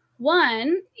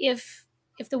one, if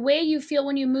the way you feel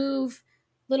when you move,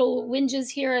 little whinges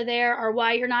here or there, are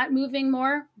why you're not moving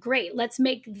more, great, let's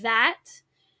make that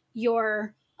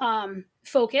your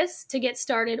focus to get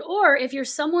started. Or if you're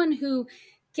someone who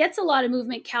gets a lot of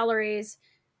movement calories,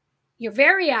 you're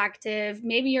very active,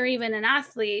 maybe you're even an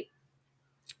athlete,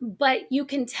 but you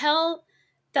can tell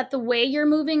that the way you're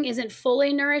moving isn't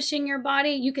fully nourishing your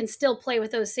body, you can still play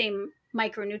with those same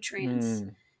micronutrients,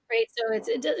 Mm. right?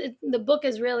 So the book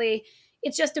is really,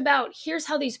 it's just about, here's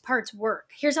how these parts work,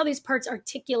 here's how these parts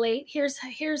articulate,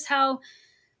 here's how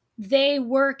they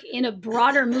work in a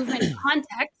broader movement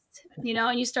context,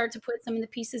 and you start to put some of the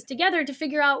pieces together to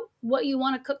figure out what you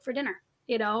want to cook for dinner,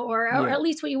 or Yeah. at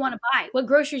least what you want to buy, what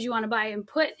groceries you want to buy and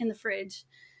put in the fridge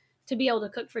to be able to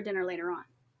cook for dinner later on.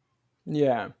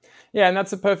 Yeah. Yeah. And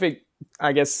that's a perfect,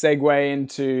 I guess, segue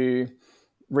into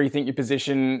rethink your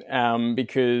position,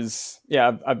 because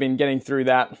I've been getting through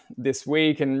that this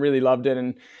week and really loved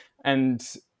it, and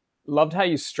loved how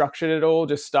you structured it all,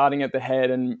 just starting at the head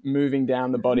and moving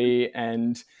down the Mhm. body,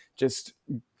 and just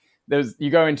you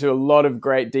go into a lot of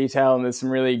great detail, and there's some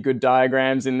really good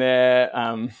diagrams in there.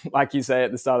 Like you say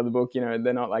at the start of the book,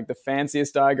 they're not like the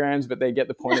fanciest diagrams, but they get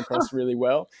the point across really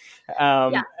well,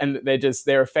 Yeah. and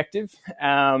they're effective.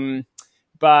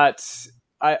 But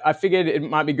I figured it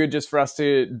might be good just for us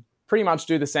to pretty much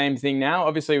do the same thing now.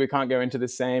 Obviously, we can't go into the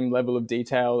same level of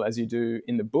detail as you do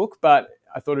in the book, but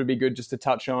I thought it'd be good just to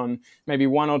touch on maybe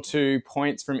one or two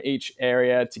points from each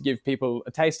area to give people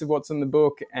a taste of what's in the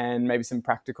book and maybe some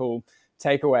practical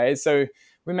takeaways. So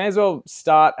we may as well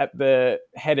start at the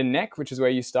head and neck, which is where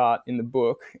you start in the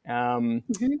book. Mhm.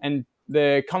 And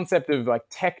the concept of like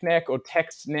tech neck or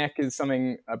text neck is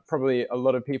something probably a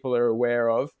lot of people are aware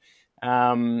of.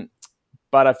 Um,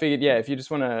 but I figured, if you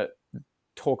just want to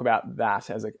talk about that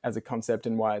as a concept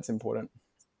and why it's important.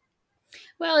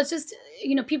 Well, it's just,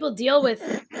 people deal with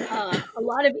a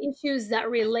lot of issues that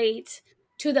relate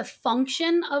to the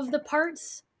function of the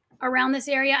parts around this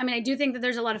area. I mean, I do think that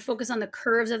there's a lot of focus on the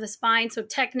curves of the spine. So,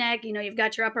 tech neck, you've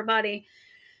got your upper body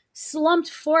slumped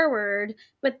forward,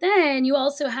 but then you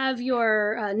also have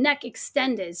your neck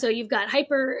extended. So, you've got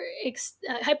hyper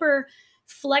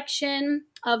flexion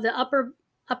of the upper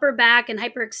back and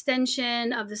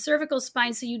hyperextension of the cervical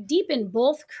spine. So, you deepen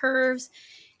both curves.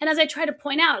 And as I try to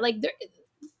point out, like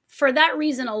for that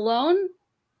reason alone,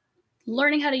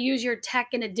 learning how to use your tech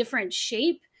in a different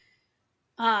shape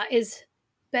is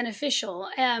beneficial.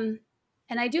 And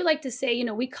I do like to say,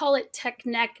 we call it tech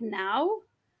neck now,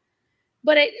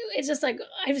 but it's just like,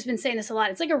 I've just been saying this a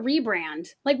lot. It's like a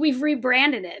rebrand. Like we've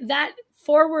rebranded it. That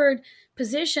forward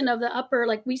position of the upper,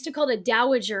 like we used to call it a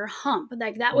dowager hump.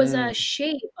 Like that was a Mm,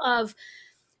 shape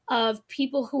of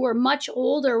people who were much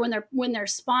older when their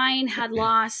spine had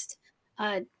lost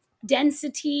uh,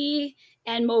 density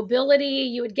and mobility.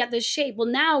 You would get this shape. Well,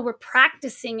 now we're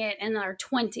practicing it in our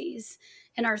 20s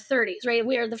and our 30s, right?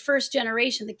 We are the first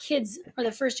generation. The kids are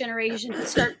the first generation to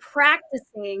start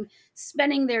practicing,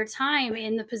 spending their time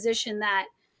in the position that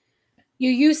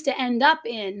you used to end up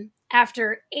in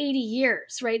after 80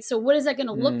 years, right? So what is that going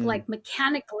to look mm, like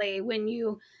mechanically when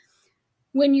you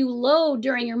load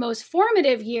during your most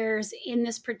formative years in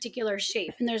this particular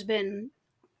shape? And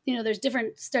there's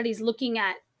different studies looking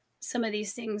at some of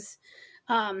these things,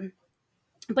 um,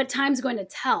 but time's going to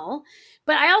tell.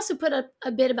 But I also put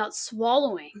a bit about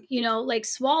swallowing, like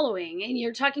swallowing, and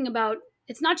you're talking about,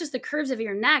 it's not just the curves of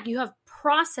your neck, you have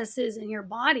processes in your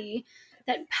body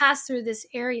that pass through this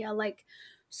area, like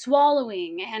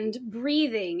swallowing and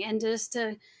breathing. And just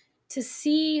to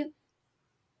see,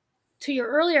 to your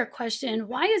earlier question,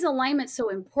 why is alignment so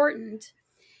important,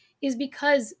 is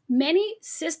because many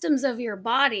systems of your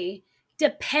body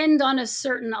depend on a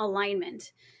certain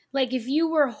alignment. Like if you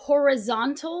were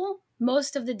horizontal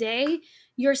most of the day,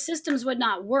 your systems would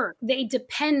not work. They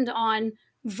depend on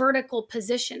vertical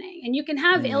positioning. And you can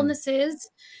have Mm. illnesses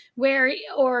where,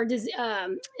 or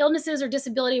illnesses or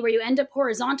disability where you end up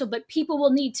horizontal, but people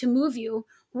will need to move you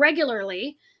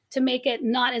regularly to make it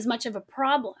not as much of a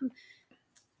problem.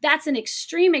 That's an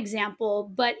extreme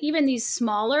example, but even these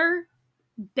smaller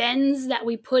bends that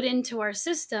we put into our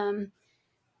system,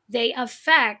 they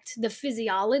affect the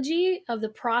physiology of the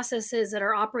processes that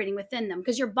are operating within them,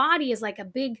 because your body is like a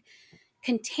big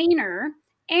container,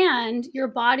 and your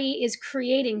body is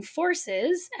creating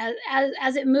forces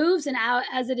as it moves and out,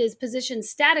 as it is positioned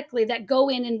statically, that go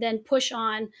in and then push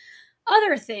on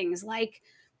other things like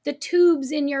the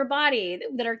tubes in your body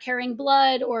that are carrying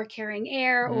blood or carrying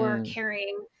air or Mm.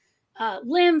 carrying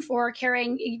lymph or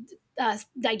carrying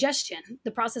digestion,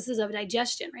 the processes of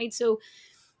digestion, right? So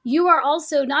you are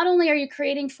also, not only are you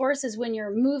creating forces when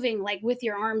you're moving like with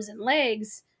your arms and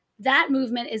legs, that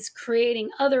movement is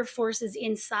creating other forces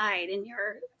inside in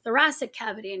your thoracic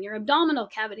cavity and your abdominal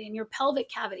cavity and your pelvic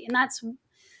cavity. And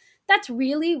that's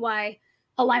really why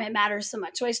alignment matters so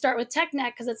much. So I start with tech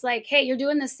neck because it's like, hey, you're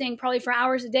doing this thing probably for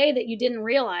hours a day that you didn't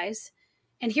realize.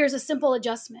 And here's a simple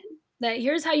adjustment, that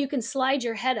here's how you can slide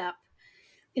your head up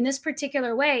in this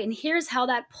particular way. And here's how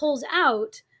that pulls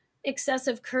out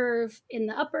excessive curve in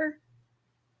the upper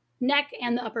neck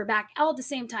and the upper back all at the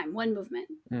same time, one movement.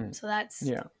 Mm. So that's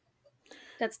Yeah.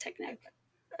 tech neck.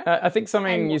 I think And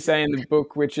something you say in the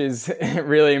book, which is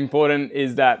really important,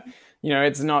 is that,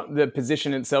 it's not the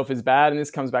position itself is bad. And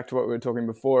this comes back to what we were talking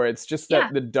before. It's just yeah,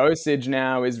 that the dosage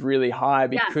now is really high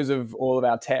yeah, because of all of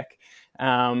our tech.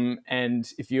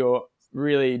 And if you're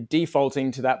really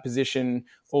defaulting to that position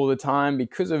all the time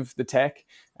because of the tech,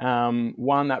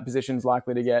 one, that position is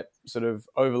likely to get sort of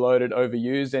overloaded,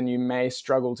 overused, and you may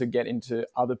struggle to get into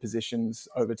other positions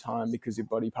over time because your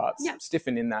body parts yeah.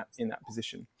 stiffen in that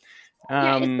position.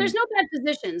 Yeah, there's no bad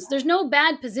positions. There's no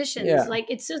bad positions. Yeah. Like,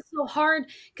 it's just so hard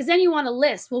because then you want to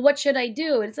list, well, what should I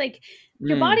do? And it's like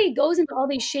your Mm. body goes into all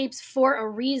these shapes for a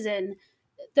reason.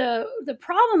 The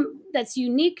problem that's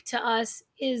unique to us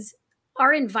is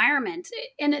our environment.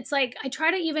 And it's like I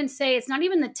try to even say it's not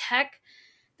even the tech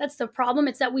that's the problem.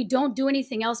 It's that we don't do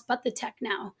anything else but the tech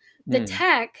now. The Mm.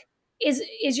 tech is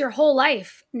your whole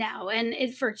life now.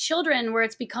 And for children, where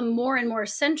it's become more and more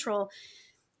central,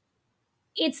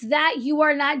 it's that you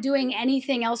are not doing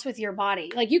anything else with your body.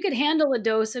 Like, you could handle a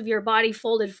dose of your body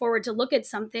folded forward to look at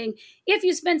something if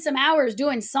you spend some hours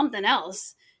doing something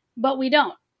else, but we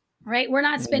don't, right? We're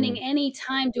not spending Mm. any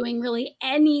time doing really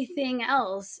anything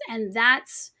else. And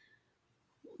that's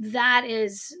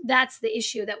the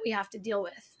issue that we have to deal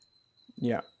with.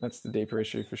 Yeah, that's the deeper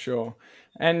issue for sure.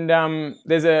 And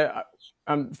there's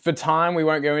for time, we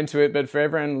won't go into it, but for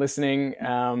everyone listening,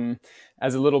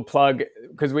 as a little plug,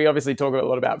 because we obviously talk a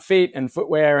lot about feet and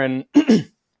footwear and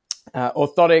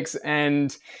orthotics,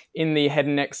 and in the head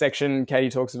and neck section, Katy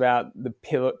talks about the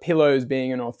pillows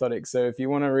being an orthotic. So if you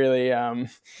want to really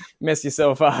mess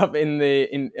yourself up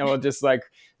or just like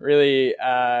really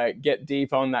get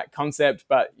deep on that concept,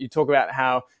 but you talk about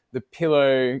how the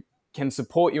pillow can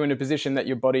support you in a position that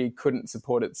your body couldn't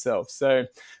support itself. So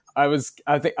I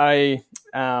think I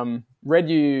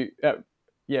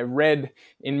read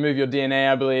in Move Your DNA,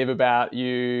 I believe, about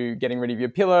you getting rid of your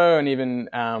pillow and even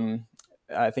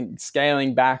I think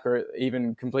scaling back or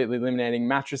even completely eliminating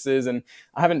mattresses. And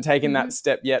I haven't taken Mm-hmm. that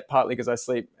step yet, partly because I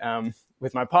sleep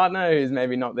with my partner, who's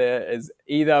maybe not there as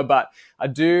either. But I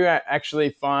do actually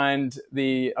find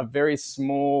a very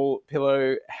small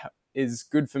pillow is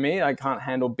good for me. I can't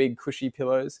handle big cushy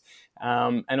pillows.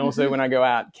 And also Mm-hmm. when I go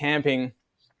out camping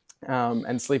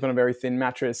and sleep on a very thin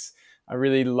mattress, I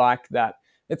really like that.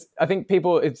 I think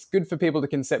it's good for people to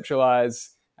conceptualize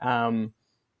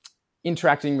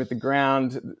interacting with the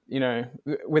ground.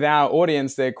 With our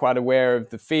audience, they're quite aware of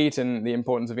the feet and the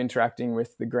importance of interacting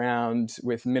with the ground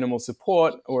with minimal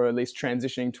support, or at least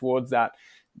transitioning towards that.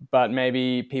 But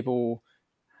maybe people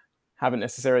haven't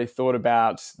necessarily thought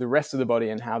about the rest of the body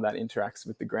and how that interacts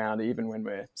with the ground, even when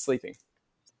we're sleeping.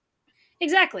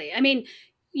 Exactly. I mean,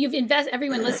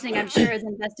 everyone listening, I'm sure, has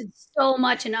invested so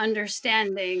much in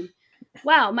understanding,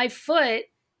 wow, my foot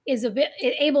is a bit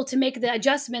able to make the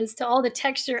adjustments to all the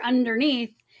texture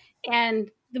underneath.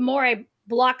 And the more I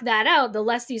block that out, the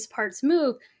less these parts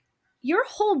move. Your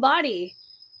whole body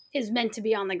is meant to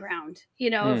be on the ground.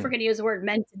 If we're Mm. going to use the word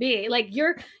meant to be, like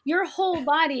your whole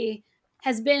body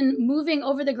has been moving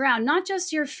over the ground, not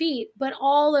just your feet, but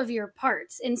all of your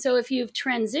parts. And so if you've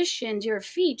transitioned your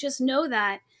feet, just know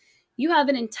that you have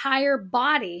an entire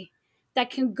body that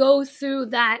can go through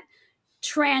that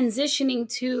transitioning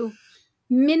to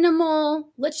minimal,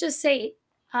 let's just say,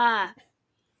 uh,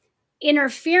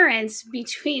 interference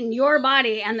between your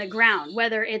body and the ground,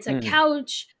 whether it's a Mm.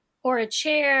 couch or a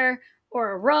chair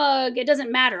or a rug, it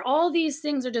doesn't matter. All these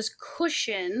things are just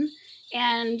cushion,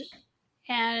 and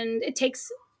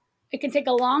it can take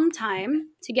a long time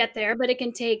to get there, but it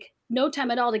can take no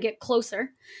time at all to get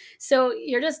closer. So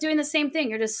you're just doing the same thing.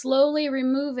 You're just slowly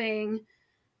removing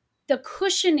the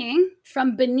cushioning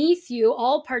from beneath you,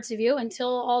 all parts of you, until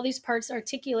all these parts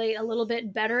articulate a little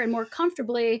bit better and more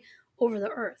comfortably over the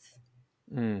earth.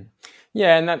 Mm.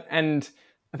 Yeah, and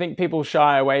I think people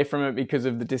shy away from it because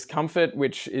of the discomfort,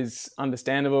 which is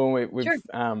understandable.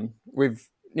 Sure. We've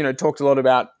talked a lot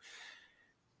about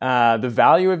the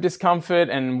value of discomfort,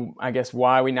 and I guess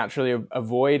why we naturally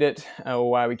avoid it, or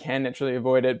why we can naturally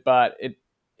avoid it. But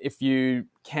if you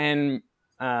can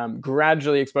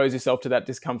gradually expose yourself to that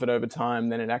discomfort over time,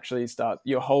 then it actually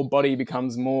your whole body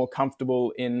becomes more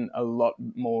comfortable in a lot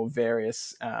more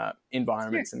various Sure.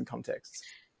 environments and contexts.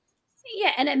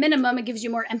 Yeah, and at minimum, it gives you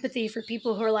more empathy for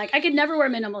people who are like, I could never wear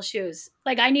minimal shoes.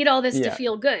 Like, I need all this to Yeah,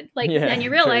 feel good. Like, then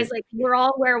you yeah, realize, true. like, we're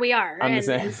all where we are, I'm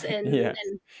the and same. Yeah,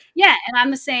 and yeah, and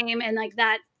I'm the same, and like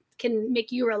that can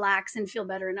make you relax and feel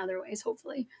better in other ways,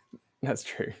 hopefully. that's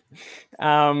true.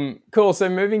 Cool. So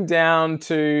moving down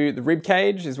to the rib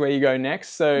cage is where you go next.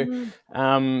 So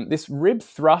Mm, this rib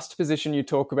thrust position you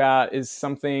talk about is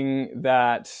something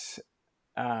that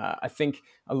I think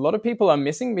a lot of people are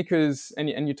missing because, and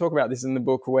you talk about this in the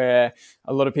book, where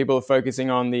a lot of people are focusing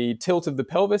on the tilt of the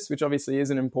pelvis, which obviously is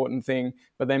an important thing,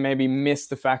 but they maybe miss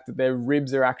the fact that their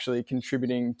ribs are actually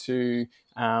contributing to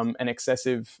an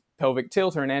excessive pelvic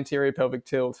tilt or an anterior pelvic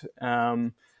tilt.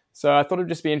 So I thought it'd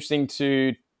just be interesting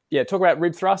to talk about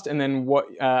rib thrust, and then what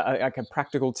like a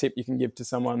practical tip you can give to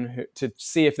someone to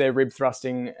see if they're rib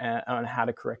thrusting and how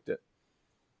to correct it.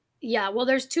 yeah, well,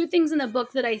 there's two things in the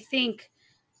book that I think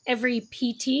every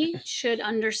PT should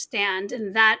understand,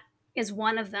 and that is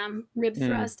one of them, rib Mm,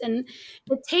 thrust. And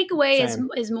the takeaway same.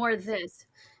 is more this.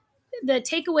 The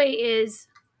takeaway is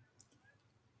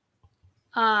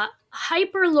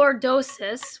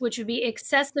hyperlordosis, which would be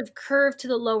excessive curve to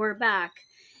the lower back,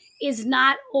 is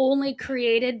not only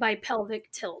created by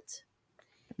pelvic tilt.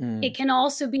 Mm, It can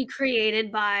also be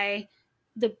created by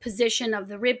the position of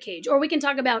the rib cage, or we can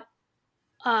talk about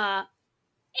uh,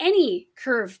 any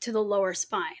curve to the lower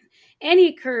spine.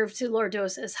 Any curve to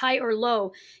lordosis, high or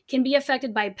low, can be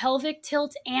affected by pelvic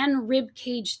tilt and rib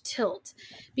cage tilt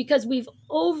because we've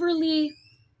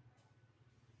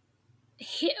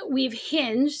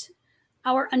hinged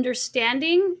our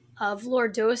understanding of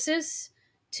lordosis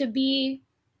to be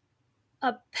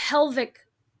a pelvic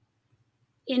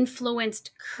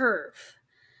influenced curve.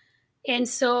 And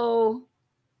so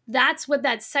that's what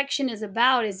that section is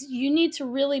about, is you need to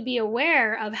really be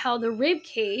aware of how the rib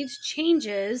cage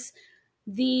changes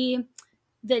the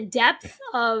depth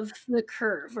of the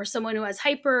curve. Or someone who has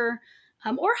hyper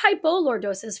or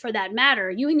hypolordosis for that matter,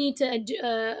 you need to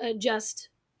adjust,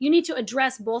 you need to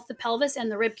address both the pelvis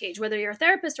and the rib cage, whether you're a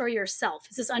therapist or yourself.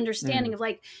 It's this understanding mm, of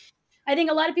like, I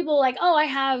think a lot of people are like, oh, I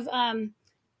have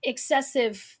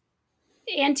excessive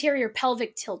anterior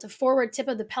pelvic tilt, a forward tip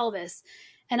of the pelvis.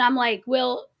 And I'm like,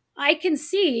 well, I can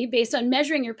see based on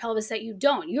measuring your pelvis that you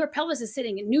don't. Your pelvis is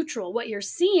sitting in neutral. What you're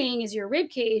seeing is your rib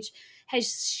cage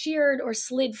has sheared or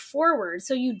slid forward.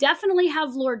 So you definitely have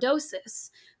lordosis,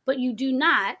 but you do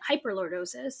not,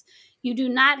 hyperlordosis, you do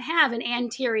not have an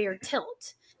anterior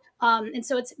tilt. And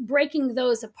so it's breaking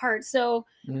those apart. So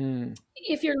mm,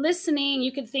 if you're listening,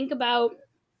 you could think about,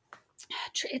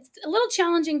 it's a little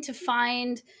challenging to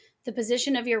find the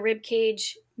position of your rib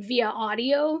cage via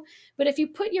audio, but if you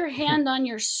put your hand on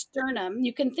your sternum,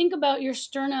 you can think about your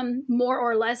sternum more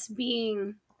or less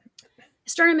being,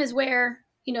 sternum is where,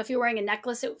 if you're wearing a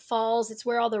necklace, it falls, it's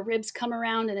where all the ribs come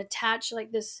around and attach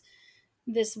like this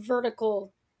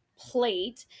vertical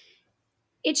plate.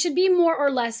 It should be more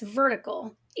or less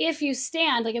vertical. If you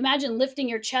stand, like imagine lifting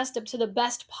your chest up to the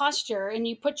best posture and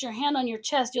you put your hand on your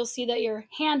chest, you'll see that your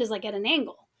hand is like at an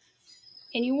angle.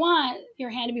 And you want your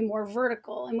hand to be more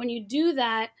vertical. And when you do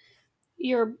that,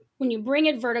 when you bring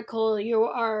it vertical, you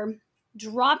are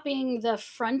dropping the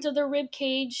front of the rib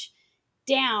cage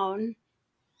down.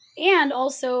 And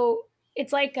also,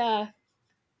 it's like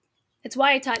it's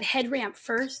why I taught head ramp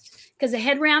first, because the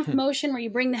head ramp motion where you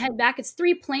bring the head back, it's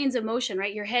three planes of motion,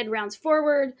 right? Your head rounds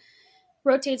forward,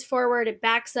 rotates forward, it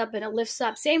backs up, and it lifts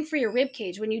up. Same for your rib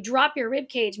cage. When you drop your rib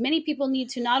cage, many people need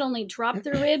to not only drop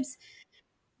their ribs,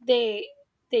 they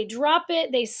they drop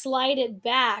it, they slide it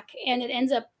back, and it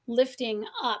ends up lifting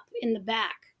up in the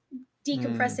back, mm,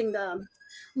 decompressing the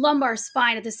lumbar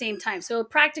spine at the same time. So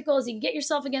practical is you get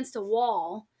yourself against a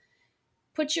wall,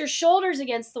 put your shoulders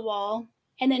against the wall,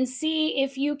 and then see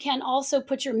if you can also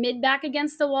put your mid back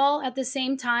against the wall at the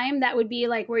same time. That would be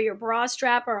like where your bra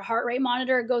strap or heart rate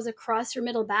monitor goes across your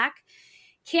middle back.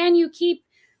 Can you keep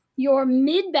your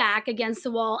mid back against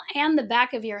the wall and the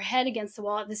back of your head against the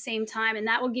wall at the same time? And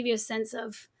that will give you a sense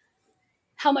of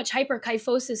how much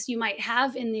hyperkyphosis you might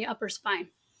have in the upper spine.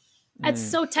 That's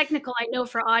so technical, I know,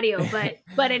 for audio, but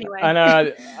I anyway.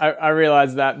 know, I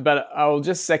realize that, but I'll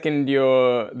just second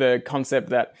the concept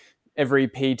that every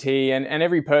PT and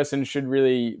every person should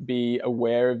really be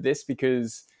aware of this,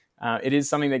 because it is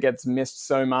something that gets missed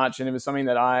so much, and it was something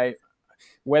that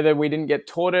whether we didn't get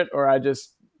taught it or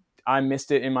I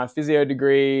missed it in my physio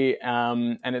degree,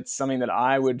 and it's something that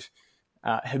I would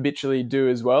habitually do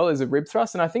as well, as a rib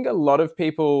thrust. And I think a lot of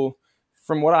people,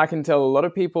 from what I can tell, a lot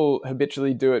of people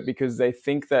habitually do it because they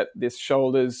think that this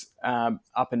shoulders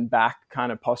up and back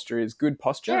kind of posture is good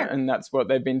posture, Sure. and that's what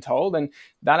they've been told. And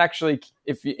that actually,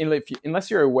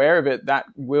 unless you're aware of it, that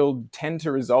will tend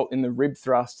to result in the rib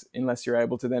thrust unless you're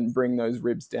able to then bring those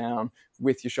ribs down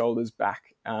with your shoulders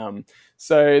back.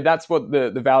 So that's what the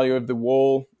value of the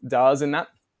wall does, and that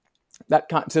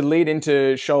to lead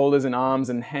into shoulders and arms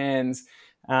and hands.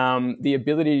 The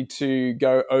ability to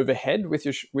go overhead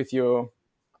with your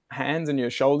hands and your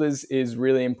shoulders is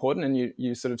really important, and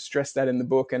you sort of stress that in the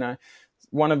book. And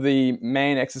one of the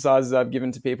main exercises I've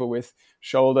given to people with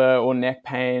shoulder or neck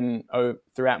pain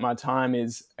throughout my time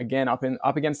is, again, up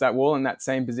against that wall in that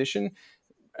same position,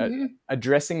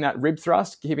 addressing that rib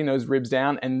thrust, keeping those ribs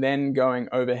down, and then going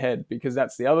overhead. Because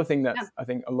that's the other thing that I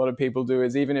think a lot of people do,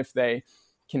 is even if they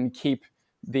can keep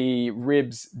the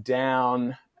ribs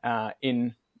down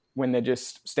when they're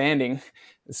just standing,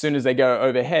 as soon as they go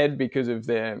overhead, because of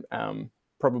their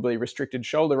probably restricted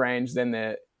shoulder range, then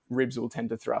their ribs will tend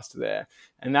to thrust there.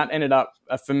 And that ended up,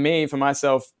 for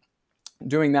myself,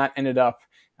 doing that ended up,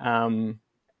 and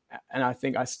I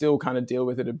think I still kind of deal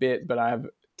with it a bit, but I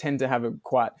tend to have a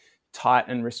quite tight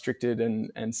and restricted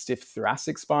and stiff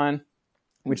thoracic spine,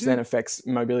 which then affects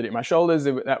mobility of my shoulders.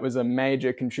 That was a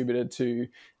major contributor to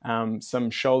some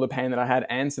shoulder pain that I had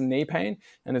and some knee pain.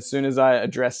 And as soon as I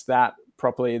addressed that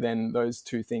properly, then those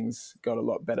two things got a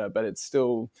lot better. But it's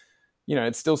still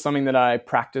something that I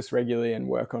practice regularly and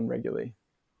work on regularly.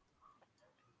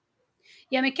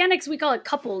 Yeah, mechanics, we call it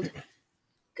coupled.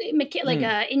 Like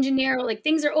engineer, like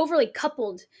things are overly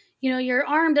coupled. Your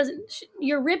arm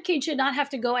your rib cage should not have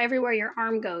to go everywhere your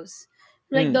arm goes.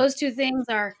 Like those two things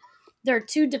they're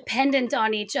too dependent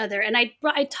on each other. And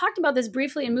I talked about this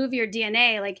briefly in Move Your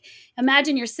DNA. Like,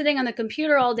 imagine you're sitting on the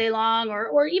computer all day long,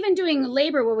 or even doing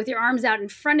labor with your arms out in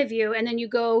front of you, and then you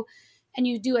go and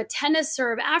you do a tennis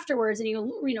serve afterwards, and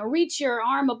you reach your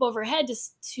arm up overhead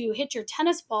to hit your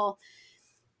tennis ball.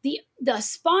 The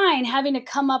spine having to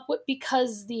come up with,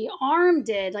 because the arm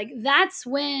did, like, that's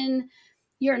when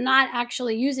you're not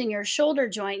actually using your shoulder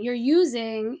joint. You're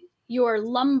using your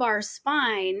lumbar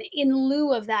spine in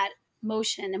lieu of that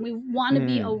motion. And we want to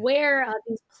be aware of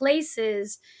these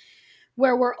places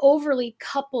where we're overly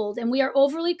coupled, and we are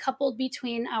overly coupled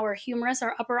between our humerus,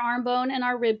 our upper arm bone, and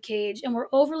our rib cage, and we're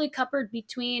overly coupled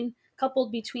between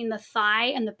the thigh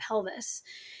and the pelvis.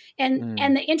 And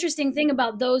the interesting thing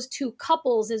about those two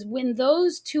couples is, when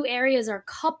those two areas are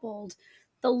coupled,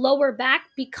 the lower back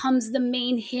becomes the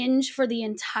main hinge for the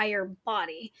entire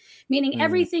body, meaning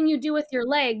everything you do with your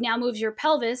leg now moves your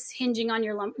pelvis, hinging on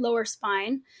your lower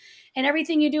spine, and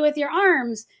everything you do with your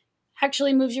arms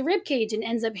actually moves your rib cage and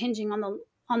ends up hinging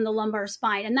on the lumbar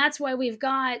spine. And that's why we've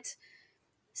got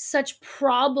such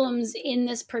problems in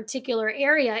this particular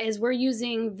area, is we're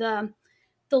using the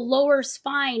lower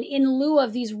spine in lieu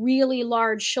of these really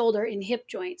large shoulder and hip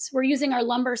joints. We're using our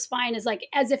lumbar spine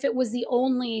as if it was the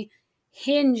only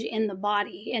hinge in the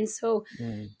body. And so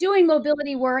doing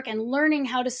mobility work and learning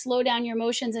how to slow down your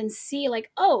motions and see,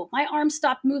 like, oh, my arm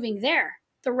stopped moving there,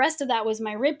 the rest of that was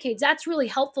my rib cage. That's really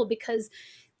helpful, because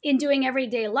in doing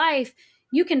everyday life,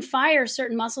 you can fire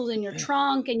certain muscles in your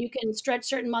trunk, and you can stretch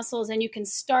certain muscles, and you can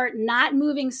start not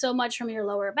moving so much from your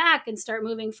lower back and start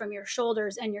moving from your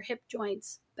shoulders and your hip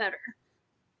joints better.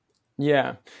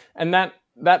 Yeah. And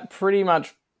that pretty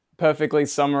much perfectly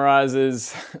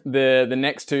summarizes the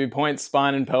next 2 points: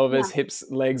 spine and pelvis, hips,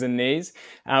 legs, and knees,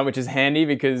 which is handy,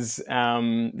 because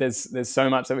there's so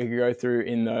much that we could go through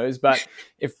in those. But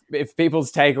if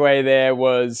people's takeaway there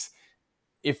was,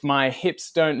 if my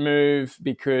hips don't move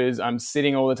because I'm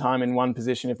sitting all the time in one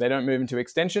position, if they don't move into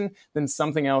extension, then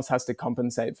something else has to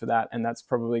compensate for that, and that's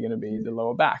probably going to be the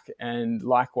lower back. And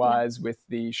likewise with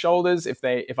the shoulders,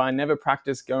 if I never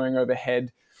practice going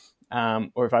overhead,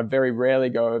 or if I very rarely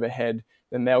go overhead,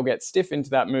 then they'll get stiff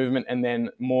into that movement, and then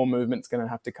more movement's going to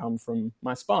have to come from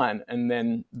my spine. And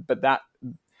then, but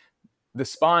the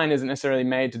spine isn't necessarily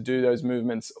made to do those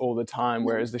movements all the time, No.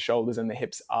 whereas the shoulders and the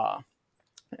hips are.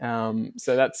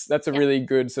 So that's a Yeah. really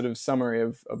good sort of summary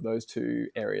of those two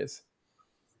areas.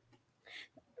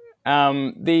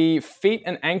 The feet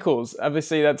and ankles,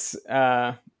 obviously that's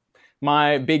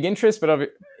my big interest, but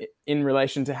in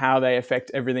relation to how they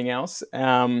affect everything else.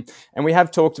 And we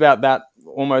have talked about that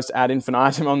almost ad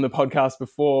infinitum on the podcast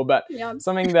before, but Yeah.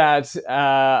 something that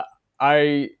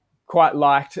I quite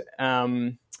liked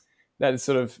that is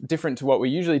sort of different to what we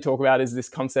usually talk about is this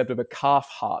concept of a calf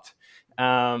heart.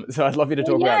 So I'd love you to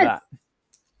Well, talk about yes. that.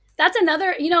 That's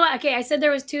another, okay, I said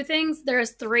there was two things, there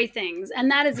is three things,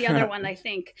 and that is the other one, I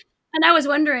think. And I was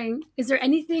wondering, is there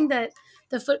anything that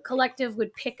the Foot Collective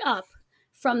would pick up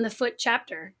from the foot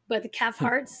chapter? But the calf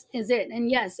hearts is it. And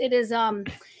yes, it is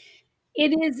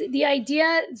the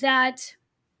idea that,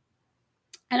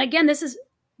 and again, this is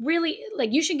really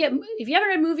like, you should get, if you haven't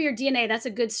read Movie or DNA, that's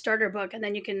a good starter book, and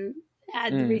then you can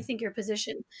add Rethink Your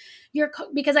Position.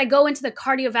 Because I go into the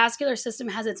cardiovascular system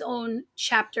has its own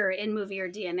chapter in Movie or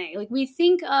DNA. Like, we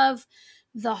think of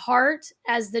the heart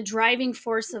as the driving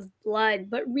force of blood,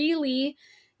 but really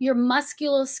your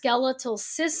musculoskeletal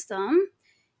system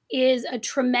is a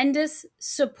tremendous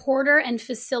supporter and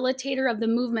facilitator of the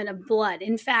movement of blood.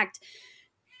 In fact,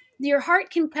 your heart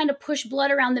can kind of push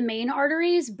blood around the main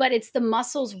arteries, but it's the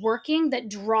muscles working that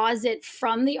draws it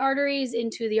from the arteries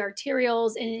into the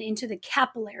arterioles and into the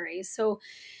capillaries. So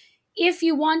if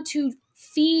you want to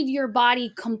feed your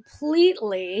body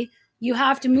completely, you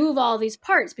have to move all these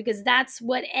parts, because that's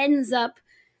what ends up,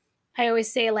 I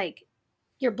always say, like,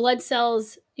 your blood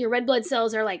cells, your red blood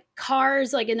cells are like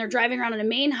cars, like, and they're driving around on a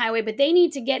main highway, but they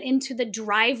need to get into the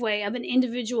driveway of an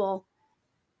individual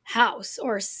house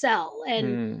or cell,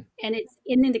 and it's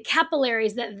in the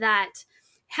capillaries that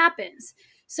happens.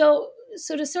 So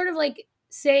to sort of like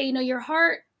say, your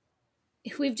heart,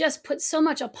 if we've just put so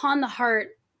much upon the heart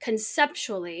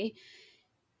conceptually,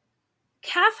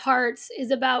 calf hearts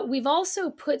is about, we've also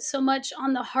put so much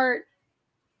on the heart,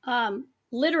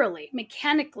 literally,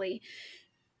 mechanically.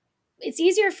 It's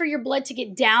easier for your blood to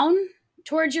get down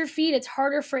towards your feet, it's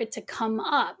harder for it to come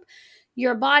up.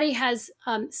 Your body has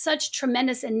such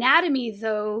tremendous anatomy,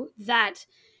 though, that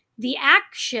the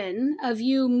action of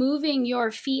you moving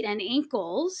your feet and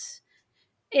ankles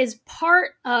is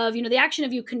part of, the action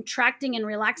of you contracting and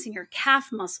relaxing your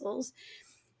calf muscles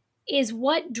is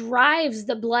what drives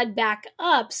the blood back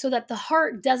up so that the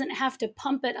heart doesn't have to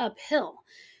pump it uphill.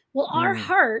 Well, our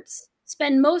hearts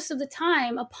spend most of the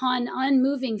time upon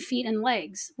unmoving feet and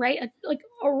legs, right? Like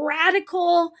a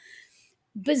radical,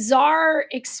 bizarre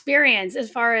experience as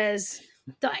far as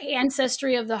the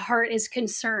ancestry of the heart is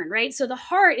concerned, right? So the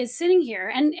heart is sitting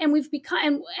here, and we've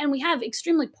become, and we have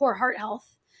extremely poor heart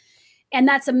health, and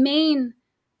that's a main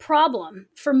problem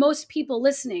for most people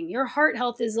listening. Your heart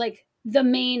health is like the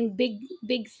main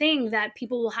big thing that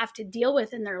people will have to deal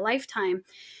with in their lifetime.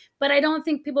 But I don't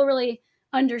think people really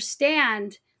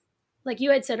understand, like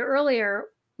you had said earlier,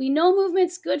 we know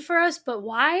movement's good for us, but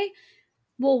why?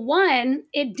 Well, one,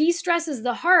 it de-stresses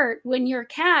the heart when your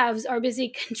calves are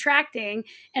busy contracting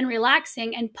and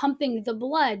relaxing and pumping the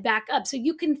blood back up. So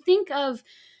you can think of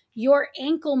your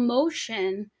ankle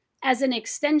motion as an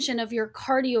extension of your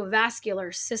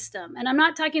cardiovascular system. And I'm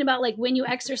not talking about like when you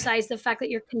exercise, the fact that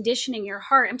you're conditioning your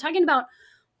heart. I'm talking about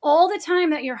all the time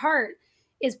that your heart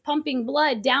is pumping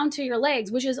blood down to your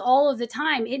legs, which is all of the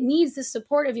time. It needs the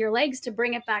support of your legs to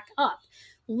bring it back up.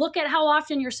 Look at how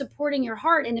often you're supporting your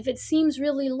heart. And if it seems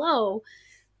really low,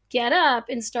 get up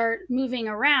and start moving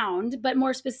around. But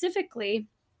more specifically,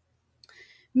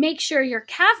 make sure your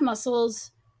calf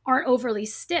muscles aren't overly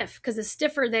stiff, because the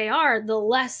stiffer they are, the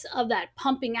less of that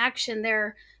pumping action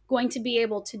they're going to be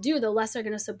able to do, the less they're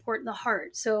going to support the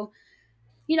heart. So,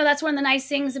 that's one of the nice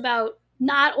things about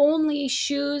not only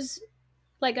shoes.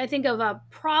 Like, I think of a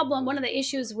problem, one of the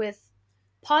issues with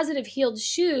positive heeled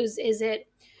shoes is it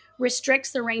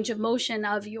restricts the range of motion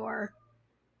of your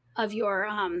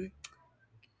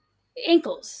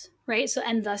ankles, right? So,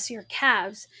 and thus your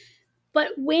calves. But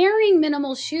wearing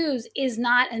minimal shoes is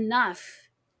not enough.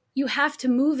 You have to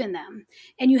move in them,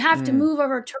 and you have to move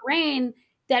over terrain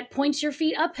that points your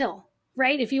feet uphill,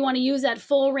 right? If you want to use that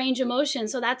full range of motion.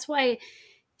 So that's why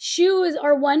shoes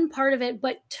are one part of it,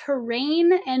 but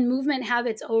terrain and movement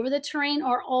habits over the terrain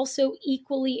are also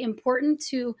equally important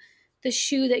to the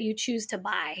shoe that you choose to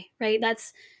buy, right?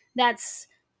 That's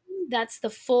the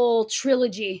full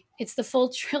trilogy. It's the full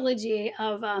trilogy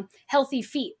of healthy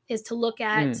feet, is to look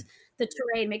at the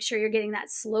terrain, make sure you're getting that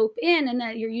slope in, and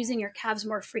that you're using your calves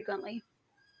more frequently.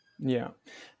 Yeah.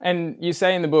 And you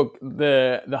say in the book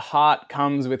the heart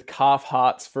comes with calf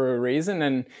hearts for a reason,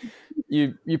 and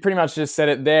you pretty much just said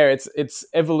it there. It's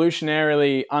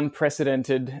evolutionarily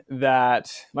unprecedented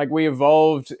that like we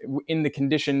evolved in the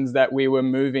conditions that we were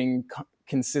moving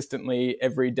consistently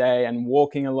every day and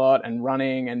walking a lot and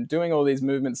running and doing all these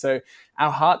movements. So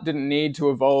our heart didn't need to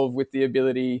evolve with the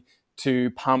ability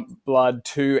to pump blood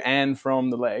to and from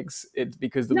the legs. It's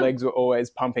because the No. legs were always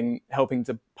pumping, helping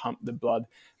to pump the blood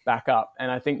back up. And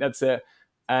I think that's an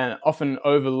often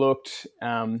overlooked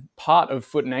part of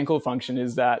foot and ankle function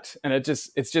is that, and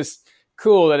it's just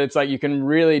cool that it's like you can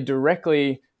really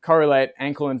directly correlate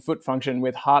ankle and foot function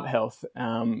with heart health.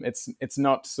 It's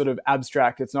not sort of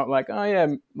abstract. It's not like, oh yeah,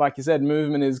 like you said,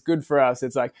 movement is good for us.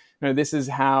 It's like, no, this is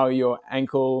how your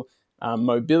ankle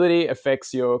mobility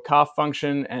affects your calf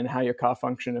function, and how your calf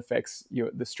function affects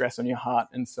the stress on your heart,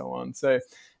 and so on. So,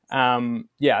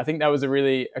 yeah, I think that was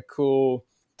a cool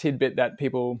tidbit that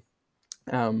people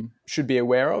should be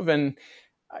aware of. And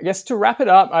I guess to wrap it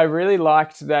up, I really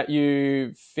liked that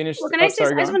you finished. Well, can I Oh, say,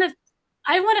 sorry, go on.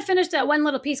 I want to finish that one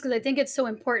little piece because I think it's so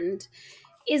important.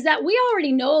 Is that we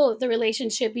already know the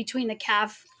relationship between the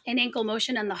calf and ankle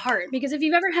motion and the heart. Because if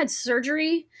you've ever had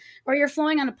surgery or you're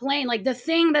flying on a plane, like the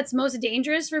thing that's most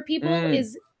dangerous for people Mm,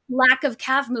 is lack of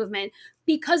calf movement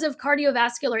because of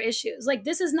cardiovascular issues. Like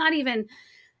this is not even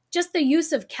just the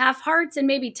use of calf hearts, and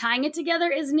maybe tying it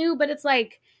together is new, but it's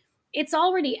like it's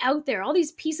already out there. All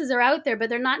these pieces are out there, but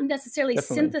they're not necessarily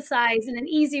definitely. synthesized in an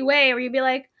easy way where you'd be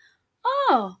like,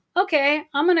 oh, okay,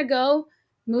 I'm going to go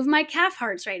move my calf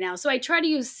hearts right now. So I try to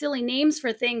use silly names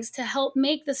for things to help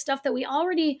make the stuff that we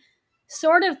already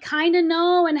sort of kind of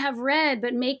know and have read,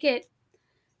 but make it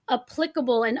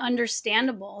applicable and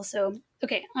understandable. So,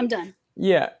 okay, I'm done.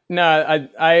 Yeah, no,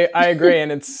 I agree,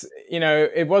 and it's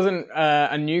it wasn't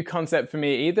a new concept for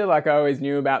me either. Like I always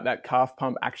knew about that calf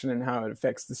pump action and how it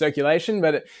affects the circulation,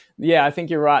 but yeah, I think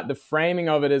you're right. The framing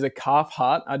of it as a calf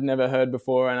heart I'd never heard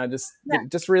before, and Yeah, it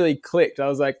just really clicked. I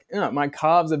was like, my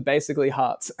calves are basically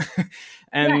hearts, yeah,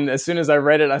 and as soon as I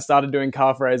read it, I started doing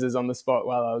calf raises on the spot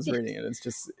while I was reading it. It's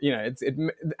just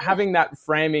having that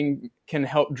framing can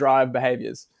help drive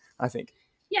behaviors, I think.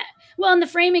 yeah. Well, and the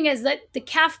framing is that the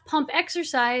calf pump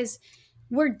exercise,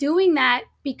 we're doing that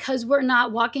because we're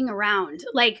not walking around.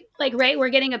 Like right, we're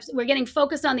getting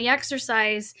focused on the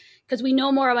exercise because we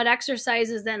know more about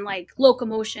exercises than like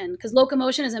locomotion, because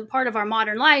locomotion isn't part of our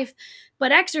modern life,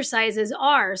 but exercises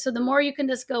are. So the more you can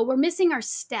just go, we're missing our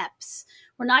steps.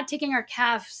 We're not taking our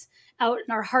calves out and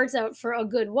our hearts out for a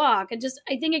good walk. And just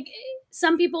I think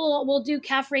some people will do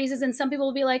calf raises and some people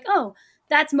will be like, "Oh,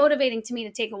 that's motivating to me to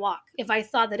take a walk if I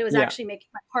thought that it was Yeah. actually making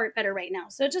my heart better right now."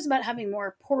 So it's just about having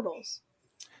more portals.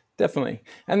 Definitely.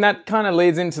 And that kind of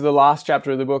leads into the last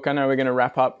chapter of the book. I know we're going to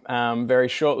wrap up very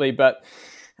shortly, but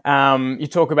you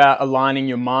talk about aligning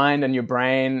your mind and your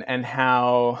brain, and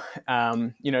how,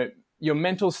 your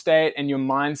mental state and your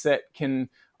mindset can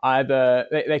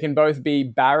they can both be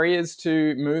barriers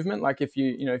to movement. Like if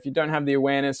you don't have the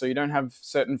awareness, or you don't have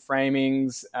certain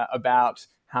framings about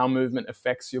how movement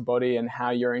affects your body and how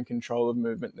you're in control of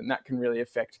movement, then that can really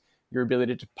affect your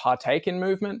ability to partake in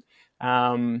movement.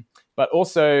 But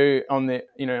also on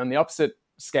the opposite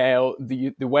scale,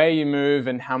 the way you move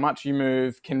and how much you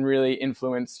move can really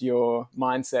influence your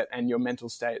mindset and your mental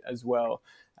state as well.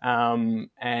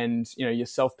 And your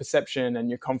self perception and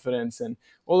your confidence and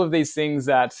all of these things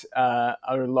that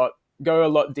go a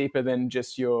lot deeper than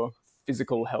just your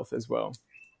physical health as well.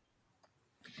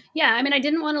 Yeah, I mean, I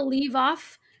didn't want to leave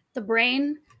off the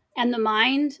brain and the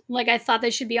mind. Like I thought they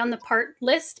should be on the part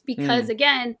list because, Mm,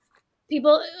 again,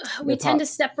 people, we they're tend to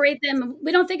parts. separate them.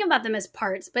 We don't think about them as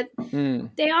parts, but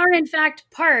Mm. they are in fact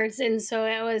parts. And so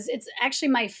it's actually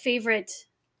my favorite.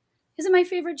 Is it my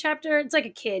favorite chapter? It's like a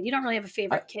kid. You don't really have a I,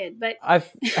 favorite kid, but I,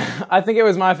 I think it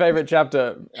was my favorite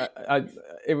chapter.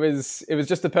 It was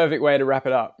just the perfect way to wrap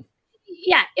it up.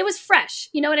 yeah, it was fresh.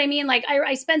 You know what I mean? Like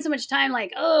I spend so much time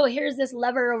like, oh, here's this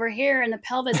lever over here in the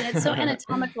pelvis, and it's so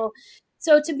anatomical.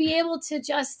 So to be able to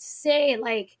just say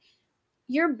like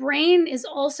your brain is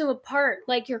also a part,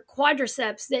 like your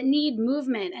quadriceps that need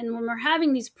movement. And when we're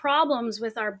having these problems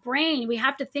with our brain, we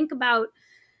have to think about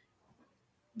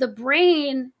the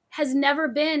brain has never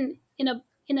been in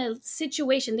a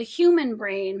situation, the human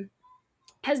brain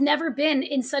has never been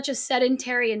in such a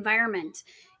sedentary environment.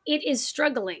 It is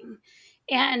struggling.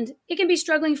 And it can be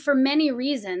struggling for many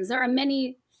reasons. There are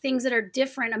many things that are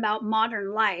different about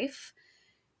modern life.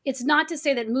 It's not to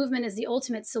say that movement is the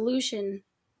ultimate solution,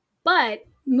 but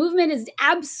movement is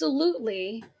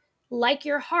absolutely like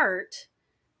your heart.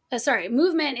 Sorry,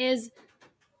 movement is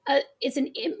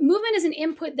movement is an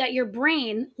input that your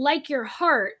brain, like your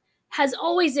heart, has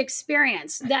always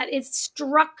experienced, that its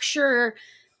structure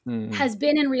has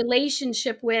been in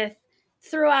relationship with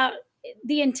throughout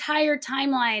the entire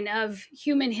timeline of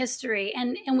human history.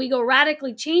 And we go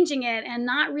radically changing it and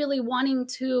not really wanting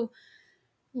to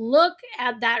look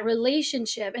at that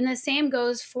relationship. And the same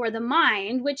goes for the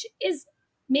mind, which is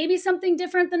maybe something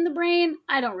different than the brain.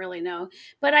 I don't really know.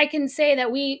 But I can say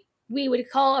that we would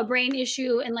call a brain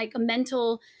issue and like a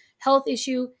mental health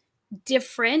issue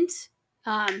different.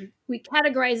 We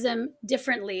categorize them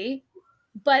differently,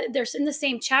 but they're in the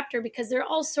same chapter because they're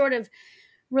all sort of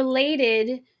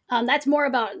related. That's more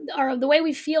about the way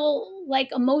we feel like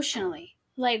emotionally.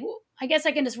 Like, I guess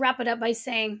I can just wrap it up by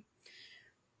saying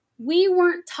we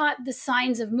weren't taught the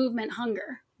signs of movement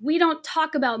hunger. We don't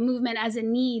talk about movement as a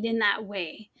need in that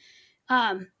way.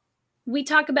 We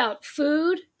talk about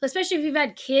food, especially if you've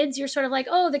had kids, you're sort of like,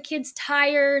 oh, the kid's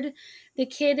tired, the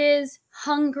kid is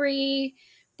hungry,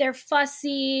 they're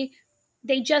fussy,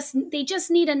 they just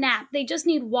need a nap, they just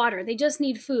need water, they just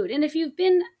need food. And if you've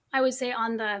been, I would say,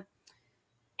 on the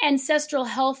ancestral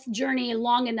health journey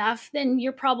long enough, then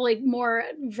you're probably more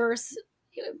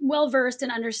well versed in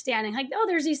understanding, like, oh,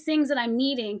 there's these things that I'm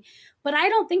needing. But I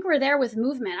don't think we're there with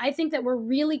movement. I think that we're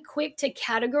really quick to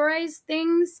categorize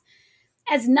things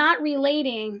as not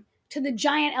relating to the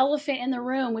giant elephant in the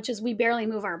room, which is we barely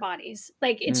move our bodies.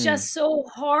 Like, it's just so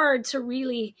hard to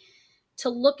really to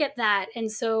look at that.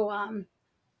 And so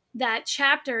that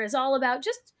chapter is all about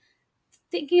just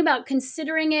thinking about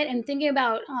considering it and thinking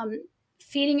about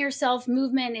feeding yourself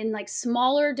movement in like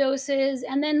smaller doses,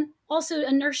 and then also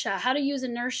inertia, how to use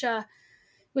inertia,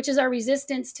 which is our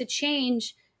resistance to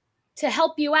change, to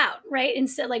help you out, right?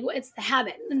 Instead, like, it's the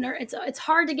habit. It's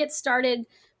hard to get started,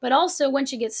 but also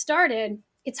once you get started,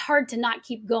 it's hard to not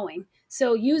keep going.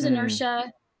 So use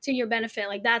inertia to your benefit.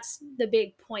 Like, that's the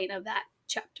big point of that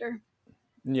chapter.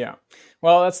 Yeah.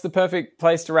 Well, that's the perfect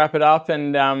place to wrap it up.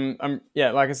 And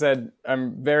like I said,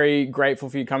 I'm very grateful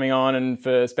for you coming on and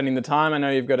for spending the time. I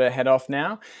know you've got to head off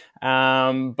now.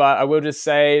 But I will just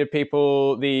say to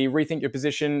people, the Rethink Your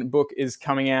Position book is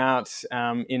coming out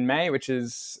in May, which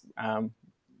is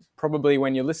probably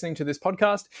when you're listening to this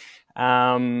podcast.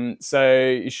 So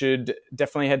you should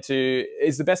definitely head to,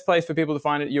 is the best place for people to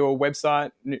find it your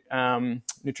website,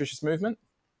 Nutritious Movement?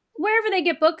 Wherever they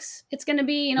get books, it's going to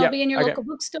be, it'll be in your local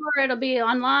bookstore. It'll be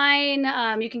online.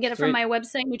 You can get it from my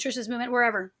website, Nutritious Movement,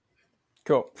 wherever.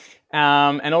 Cool.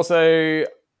 And also,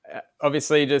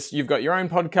 obviously, just you've got your own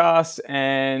podcast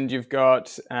and you've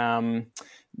got your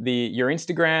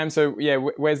Instagram. So yeah,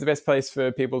 where's the best place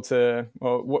for people to,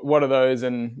 or what are those,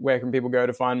 and where can people go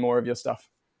to find more of your stuff?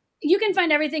 You can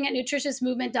find everything at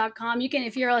nutritiousmovement.com. You can,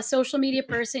 if you're a social media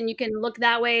person, you can look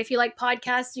that way. If you like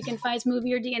podcasts, you can find Move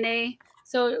Your DNA.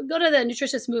 So go to the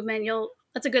Nutritious Movement.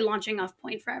 That's a good launching off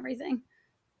point for everything.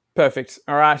 Perfect.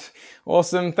 All right.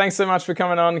 Awesome. Thanks so much for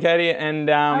coming on, Katy. And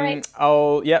right.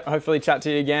 I'll hopefully chat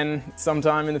to you again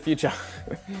sometime in the future.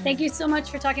 Thank you so much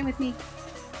for talking with me.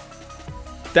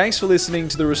 Thanks for listening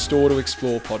to the Restore to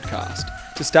Explore podcast.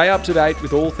 To stay up to date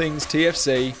with all things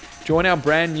TFC, join our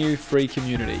brand new free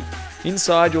community.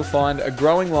 Inside, you'll find a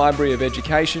growing library of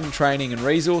education, training and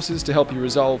resources to help you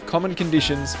resolve common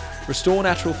conditions, restore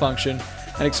natural function,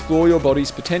 and explore your body's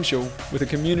potential with a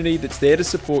community that's there to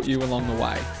support you along the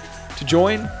way. To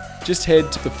join, just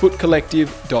head to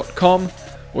thefootcollective.com,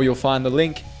 or you'll find the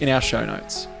link in our show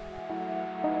notes.